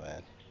out on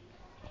that.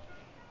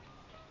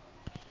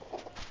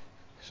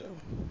 So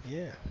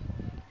yeah,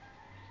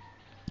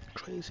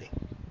 crazy.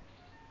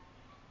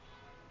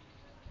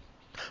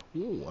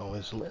 Ooh, I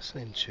was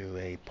listening to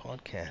a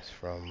podcast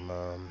from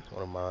one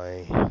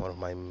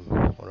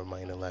of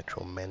my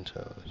intellectual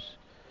mentors,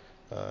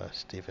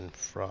 Stephen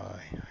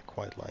Fry. I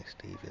quite like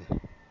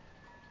Stephen.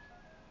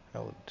 I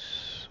would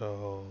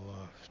so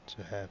love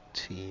to have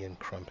tea and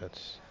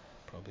crumpets.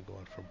 Probably go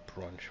out for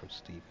brunch with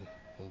Stephen.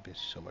 It would be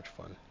so much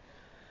fun.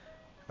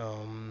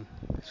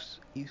 He's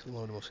easily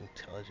one of the most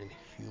intelligent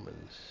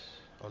humans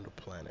on the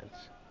planet.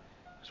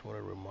 Just what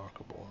a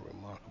remarkable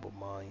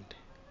mind.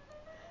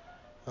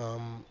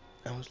 Um,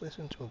 I was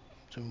listening to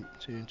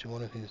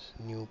one of his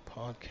new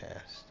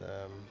podcasts,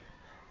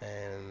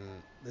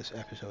 and this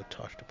episode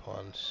touched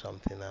upon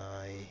something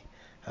I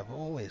have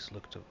always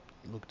looked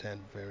at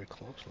very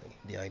closely: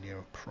 the idea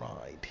of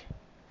pride.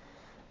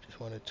 Just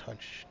want to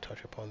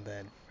touch upon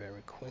that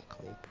very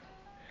quickly.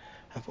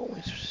 I've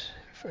always,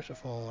 first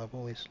of all, I've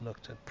always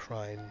looked at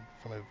pride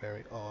from a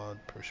very odd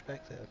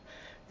perspective.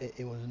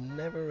 It was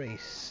never a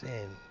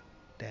sin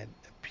that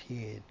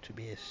appeared to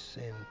be a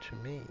sin to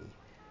me.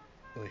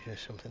 It was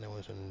just something that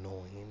was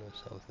annoying or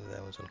something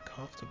that was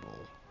uncomfortable.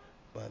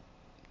 But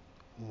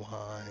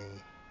why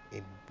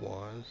it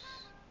was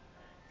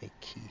a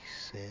key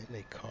sin,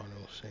 a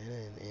cardinal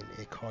sin, and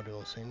a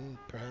cardinal sin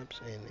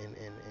perhaps in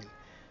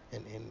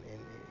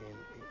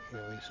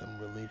some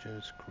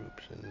religious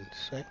groups and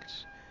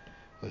sects.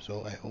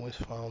 So I always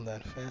found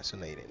that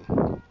fascinating.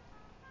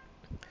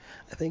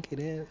 I think it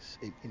is.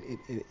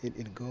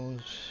 It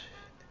goes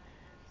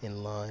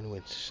in line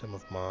with some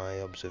of my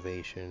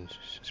observations,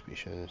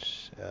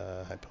 suspicions,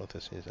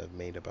 hypotheses I've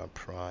made about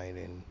pride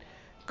and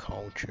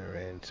culture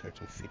and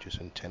certain features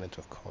and tenets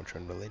of culture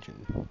and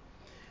religion.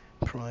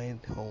 Pride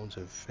holds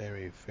a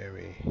very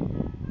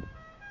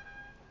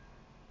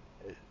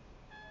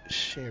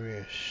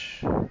serious,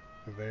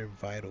 very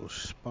vital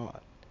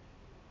spot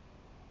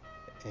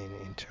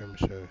in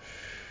terms of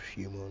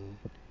human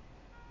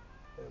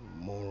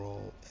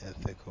moral,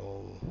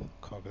 ethical,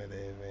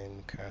 cognitive,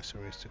 and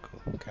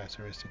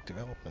characteristic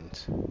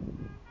development.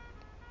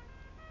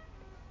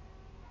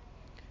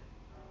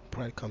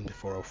 Pride comes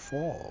before a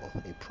fall.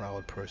 A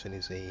proud person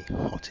is a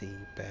haughty,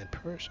 bad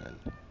person.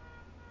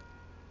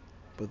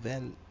 But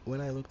then,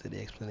 when I looked at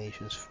the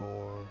explanations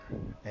for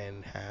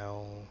and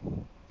how,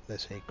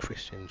 let's say,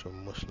 Christians or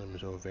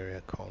Muslims or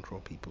various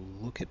cultural people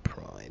look at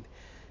pride,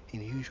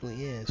 it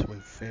usually is from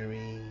a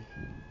very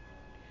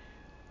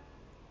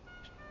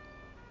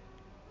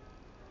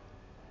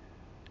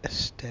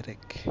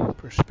aesthetic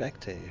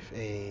perspective,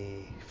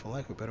 for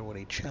lack of a better word,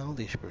 a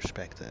childish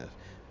perspective,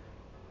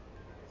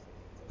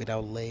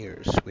 without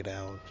layers,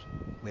 without,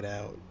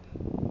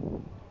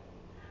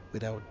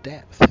 without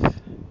depth.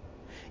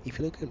 If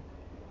you look at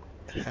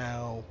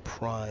how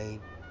pride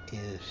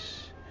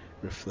is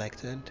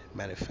reflected,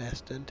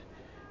 manifested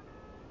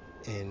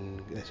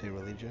in, let's say,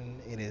 religion,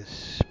 it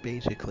is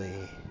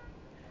basically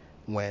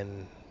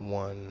when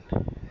one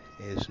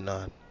is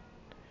not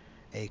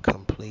a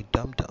complete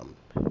dum dum.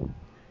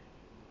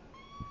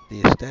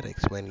 The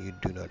aesthetics, when you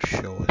do not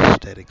show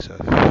aesthetics of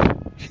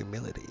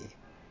humility,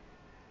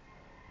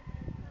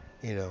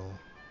 you know,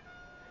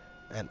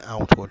 an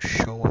outward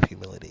show of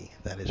humility,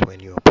 that is when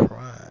you're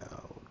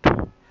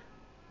proud.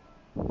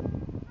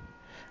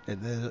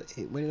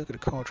 When you look at the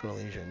cultural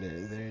Asian,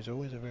 there's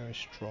always a very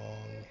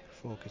strong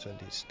focus on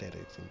the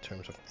aesthetics in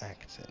terms of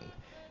acting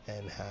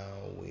and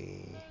how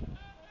we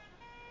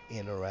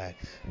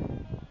interact.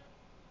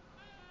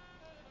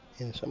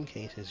 In some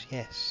cases,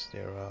 yes,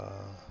 there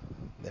are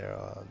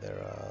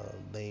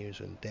layers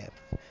and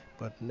depth,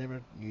 but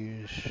never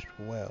used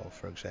well.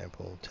 For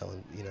example,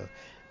 telling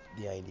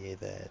the idea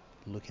that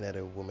looking at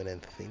a woman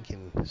and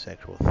thinking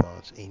sexual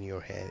thoughts in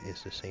your head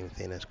is the same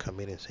thing as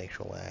committing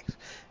sexual acts.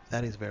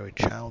 That is very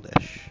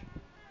childish.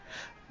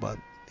 But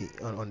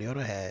on the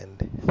other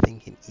hand,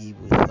 thinking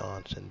evil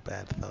thoughts and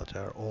bad thoughts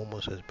are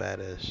almost as bad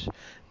as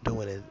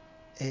doing it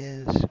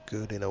is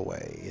good in a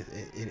way.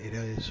 It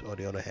is, on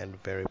the other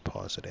hand, very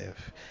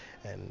positive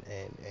and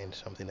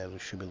something that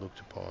should be looked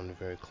upon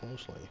very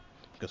closely.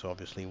 Because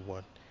obviously,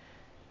 what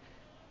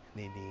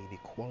the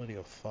quality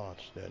of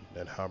thoughts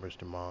that harbors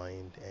the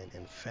mind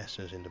and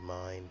festers in the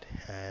mind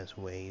has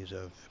ways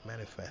of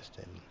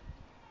manifesting,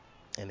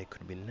 and it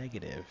could be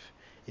negative.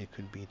 It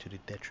could be to the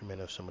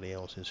detriment of somebody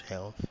else's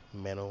health,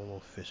 mental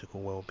or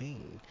physical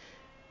well-being.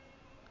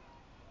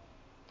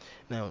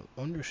 Now,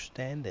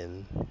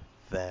 understanding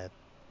that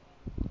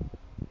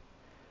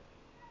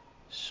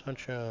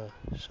such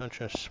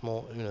a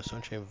small,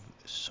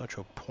 such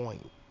a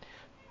point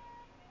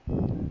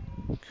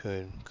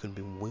could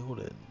be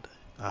wielded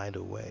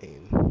either way.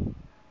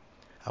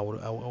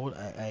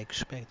 I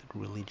expected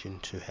religion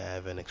to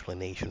have an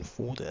explanation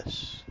for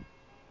this,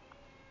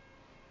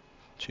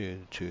 to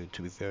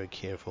be very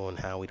careful on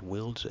how it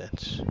wields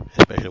it,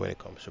 especially when it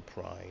comes to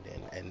pride,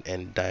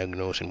 and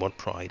diagnosing what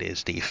pride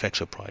is, the effects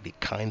of pride, the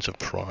kinds of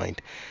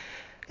pride,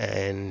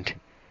 and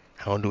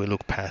how do we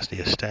look past the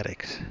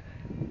aesthetics.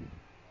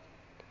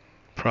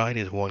 Pride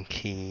is one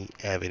key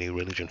avenue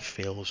religion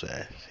fails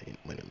at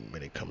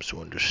when it comes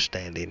to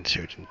understanding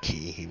certain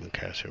key human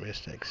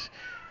characteristics.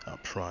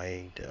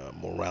 Pride,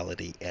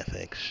 morality,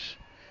 ethics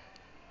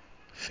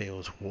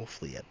fails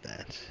woefully at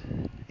that.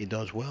 It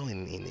does well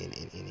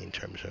in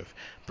terms of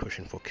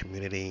pushing for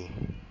community,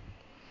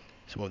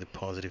 some of the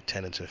positive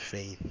tenets of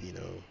faith,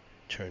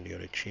 turn the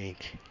other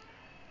cheek,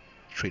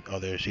 treat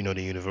others, the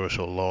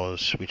universal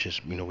laws, which is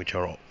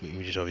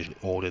obviously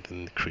older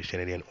than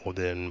Christianity and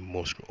older than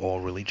most all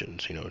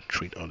religions.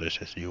 Treat others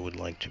as you would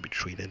like to be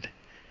treated.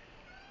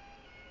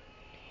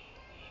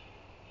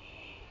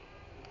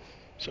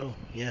 So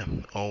yeah,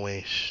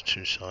 always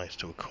two sides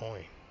to a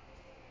coin.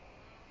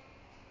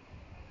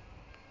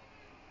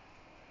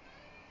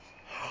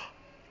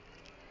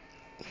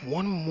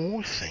 One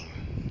more thing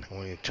I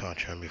want to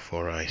touch on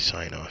before I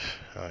sign off.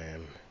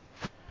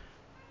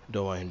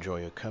 Though I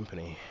enjoy your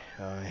company,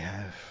 I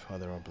have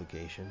other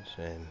obligations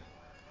and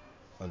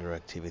other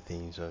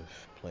activities of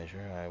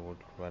pleasure I would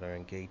rather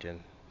engage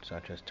in,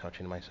 such as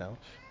touching myself,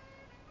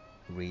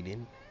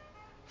 reading.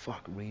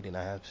 Fuck reading.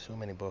 I have so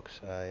many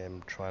books I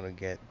am trying to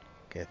get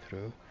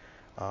through.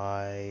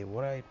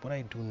 What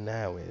I do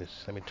now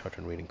is, let me touch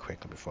on reading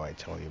quickly before I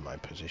tell you my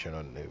position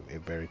on a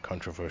very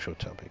controversial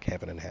topic,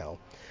 heaven and hell.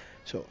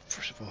 So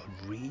first of all,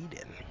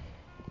 reading.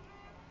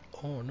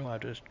 Oh no, I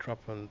just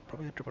probably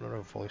drop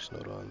another voice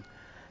note on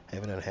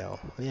heaven and hell.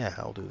 Yeah,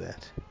 I'll do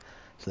that.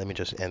 So let me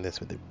just end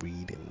this with the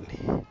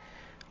reading.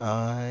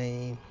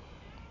 I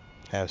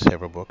have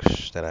several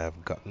books that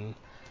I've gotten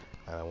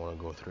and I want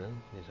to go through.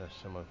 These are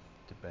some of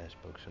the best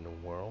books in the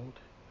world.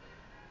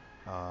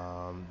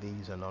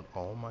 These are not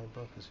all my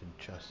books, it's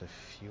just a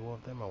few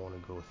of them I want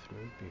to go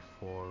through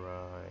before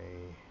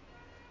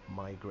I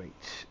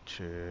migrate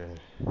to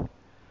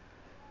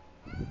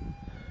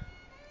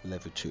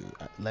level 2.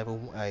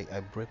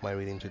 I break my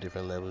reading to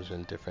different levels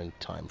in different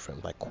time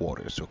frames, like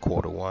quarters. So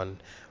quarter 1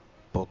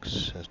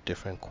 books is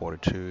different, quarter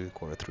 2,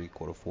 quarter 3,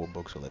 quarter 4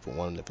 books, so level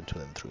 1, level 2,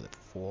 level 3, level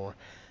 4.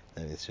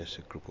 And it's just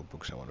a group of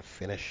books I want to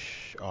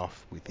finish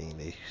off within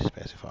a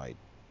specified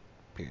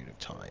period of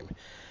time.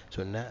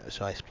 So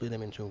I split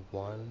them into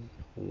one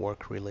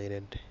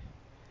work-related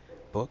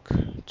book,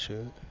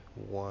 two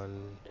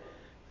one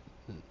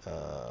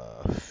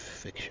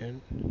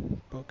fiction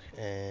book,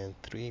 and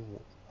three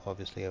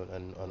obviously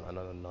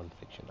another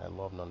non-fiction. I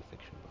love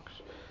non-fiction books.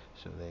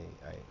 So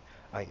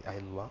I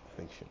love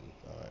fiction.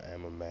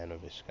 I'm a man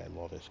of I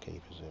love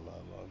escapism.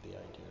 I love the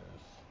idea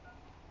of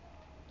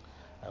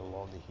I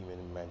love the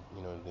human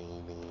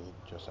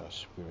the just our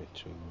spirit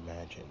to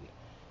imagine,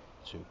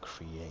 to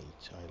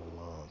create. I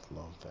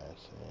love that,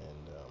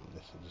 and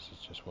this is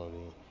just one of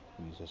the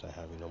reasons I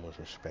have enormous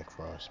respect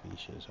for our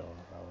species,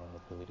 our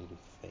ability to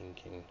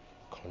think and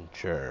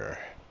conjure.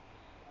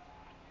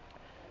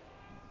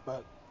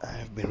 But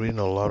I've been reading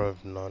a lot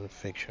of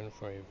non-fiction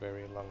for a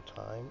very long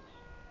time,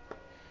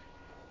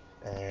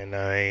 and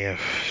I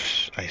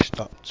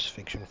stopped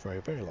fiction for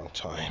a very long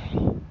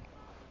time.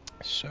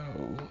 So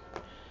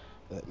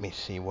let me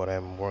see what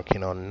I'm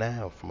working on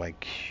now for my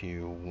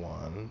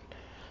Q1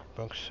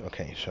 books.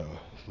 Okay, so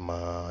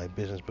my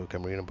business book,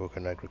 I'm reading a book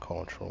on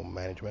agricultural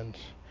management.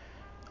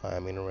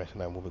 I'm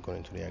interested. I will be going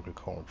into the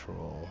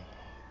agricultural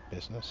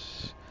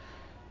business.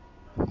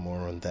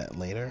 More on that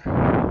later.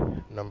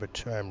 Number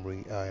two, I'm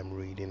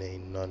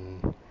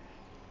reading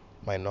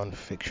my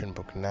non-fiction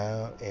book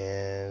now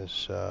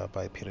is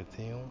by Peter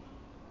Thiel.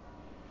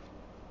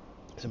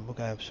 It's a book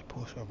I was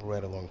supposed to have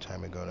read a long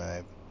time ago, and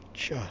I've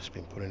just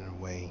been putting it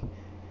away.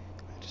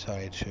 I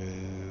decided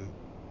to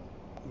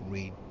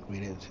read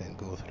it and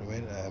go through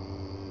it.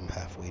 I'm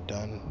halfway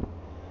done.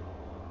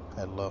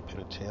 I love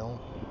Peter Thiel.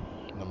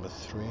 Number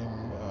three,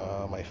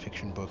 my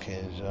fiction book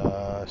is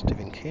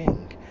Stephen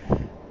King.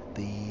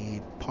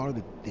 The part of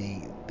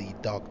the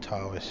Dark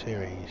Tower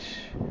series.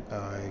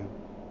 I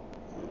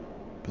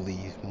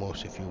believe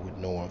most of you would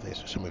know of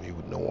this, or some of you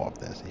would know of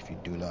this. If you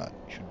do not,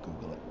 you should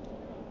Google it.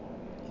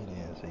 It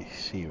is a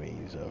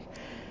series of.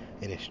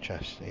 It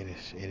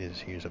is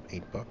series of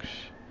 8 books.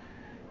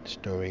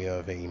 Story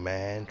of a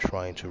man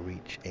trying to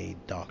reach a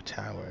dark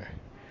tower,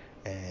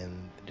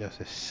 and just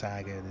a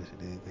saga,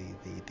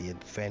 the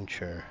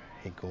adventure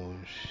he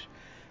goes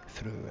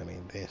through. I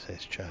mean, this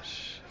is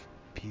just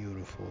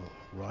beautiful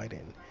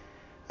writing.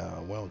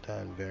 Well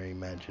done, very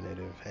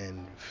imaginative,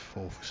 and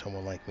for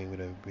someone like me with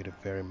a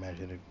very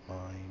imaginative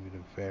mind, with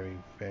a very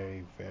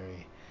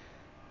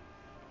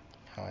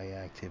high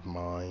active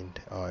mind.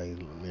 I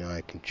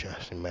can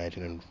just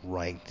imagine and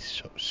write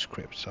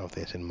scripts of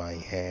this in my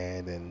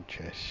head, and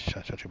just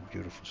such a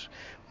beautiful.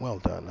 Well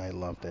done. I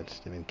love that,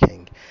 Stephen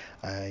King.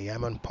 I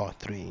am on part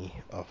three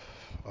of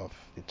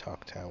the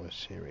Talk Tower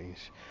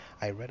series.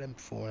 I read them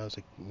before when I was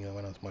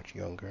when I was much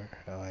younger.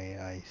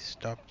 I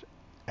stopped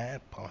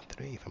at part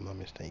three, if I'm not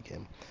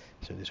mistaken.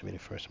 So this will be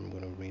the first time I'm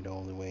going to read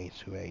all the way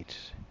to eight.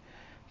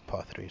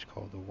 Part three is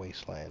called The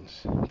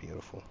Wastelands.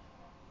 Beautiful.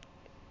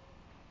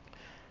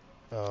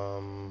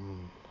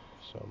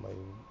 So my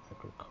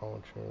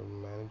agriculture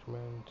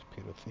management,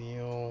 Peter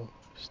Thiel,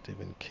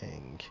 Stephen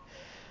King,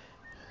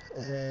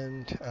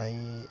 and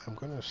I'm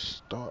gonna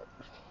start.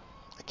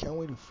 I can't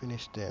wait to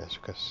finish this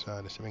because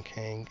the Stephen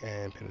King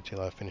and Peter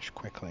Thiel I finished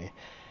quickly.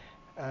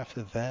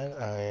 After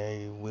that,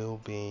 I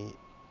will be.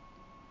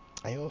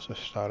 I also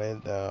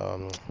started,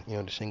 the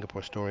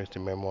Singapore stories, the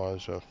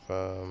memoirs of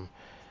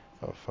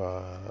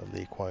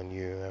Lee Kuan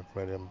Yew. I've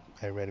read them.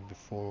 I read it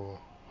before,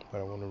 but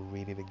I want to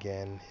read it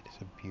again. It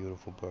is a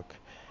beautiful book.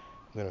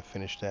 I'm gonna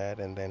finish that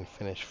and then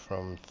finish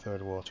from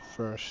Third World to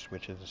First,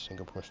 which is the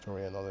Singapore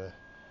story, another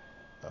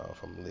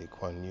from Lee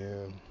Kuan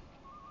Yew.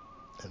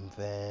 And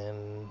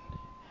then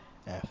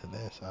after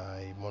this,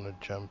 I wanna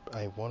jump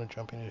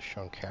into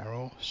Sean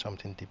Carroll,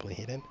 Something Deeply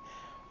Hidden,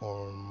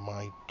 or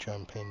might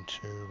jump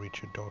into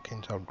Richard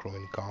Dawkins,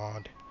 Outgrowing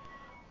God,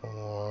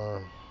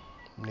 or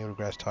Neil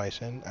deGrasse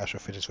Tyson,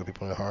 Astrophysics for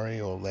People in a Hurry,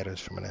 or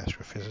Letters from an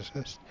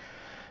Astrophysicist.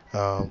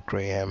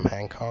 Graham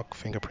Hancock,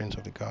 Fingerprints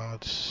of the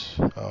Gods.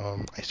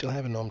 I still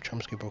have a Noam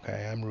Chomsky book I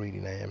am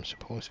reading. I am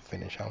supposed to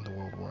finish How the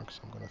World Works.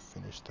 I'm going to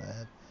finish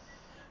that.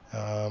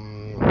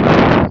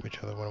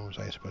 Which other one was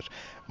I supposed to?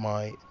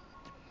 My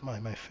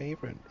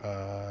favorite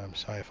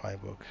sci-fi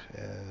book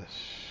is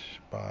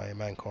by a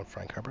man called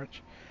Frank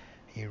Herbert.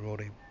 He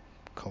wrote a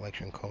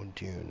collection called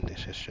Dune.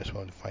 This is just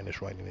one of the finest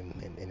writing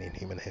in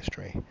human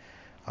history.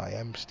 I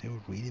am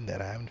still reading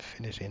that. I haven't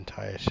finished the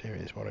entire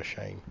series. What a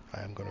shame.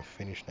 I am going to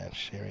finish that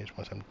series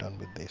once I'm done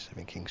with this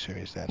Stephen King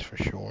series, that's for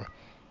sure.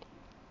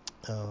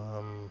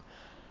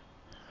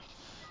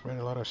 Read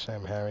a lot of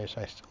Sam Harris.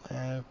 I still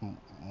have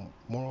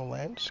Moral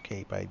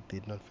Landscape. I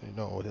did not finish.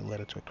 No, The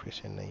Letter to a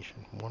Christian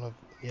Nation.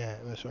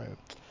 Sorry.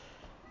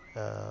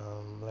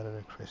 Letter to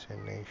a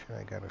Christian Nation.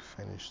 I gotta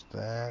finish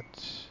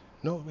that.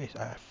 No, wait,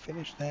 I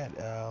finished that.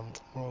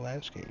 Moral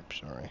Landscape.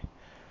 Sorry.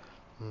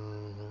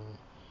 Mm,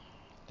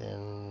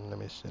 then let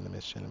me see.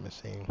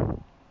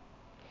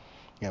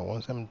 Yeah,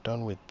 once I'm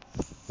done with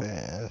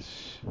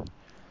this,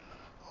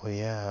 oh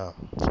yeah,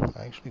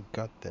 I actually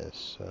got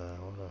this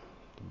on the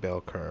bell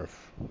curve.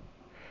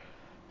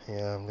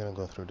 Yeah, I'm gonna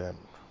go through that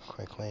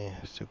quickly.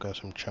 Still got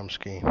some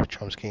Chomsky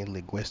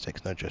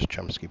linguistics, not just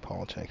Chomsky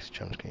politics.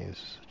 Chomsky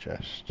is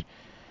just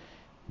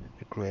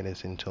the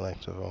greatest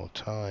intellect of all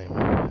time.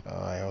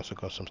 I also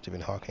got some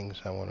Stephen Hawking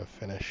I want to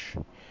finish.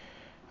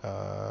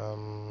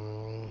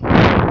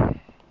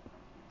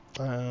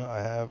 I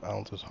have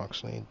Aldous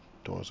Huxley,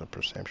 Doors of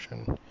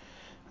Perception.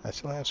 I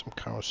still have some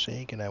Carl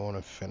Sagan I want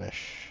to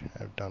finish.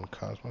 I've done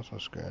Cosmos,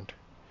 was good.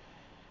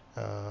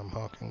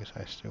 Hawkins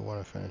I still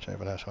want to finish. I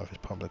haven't had some of his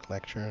public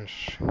lectures.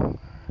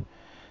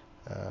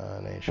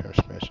 Nature,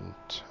 Space and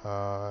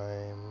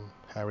Time.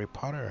 Harry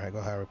Potter. I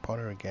got Harry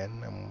Potter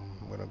again.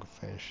 I'm gonna go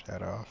finish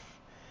that off.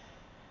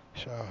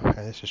 So,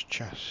 and this is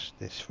just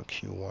this for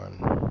Q1.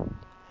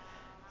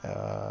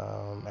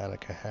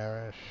 Annika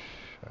Harris.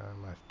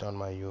 I've done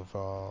my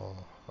Yuval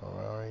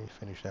Harari.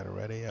 Finished that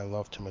already. I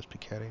love Thomas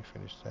Piketty.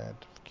 Finished that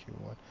for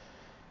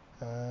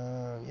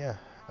Q1. Yeah,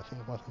 I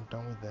think once I'm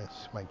done with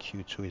this, my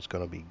Q2 is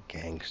gonna be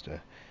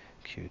gangster.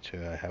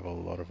 Q2, I have a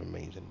lot of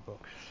amazing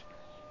books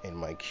in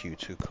my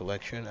Q2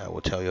 collection. I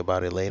will tell you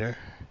about it later.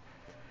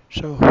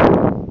 So,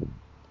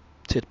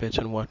 tidbits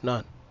and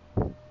whatnot.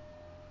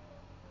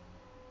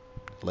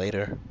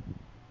 Later,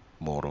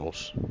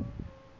 mortals.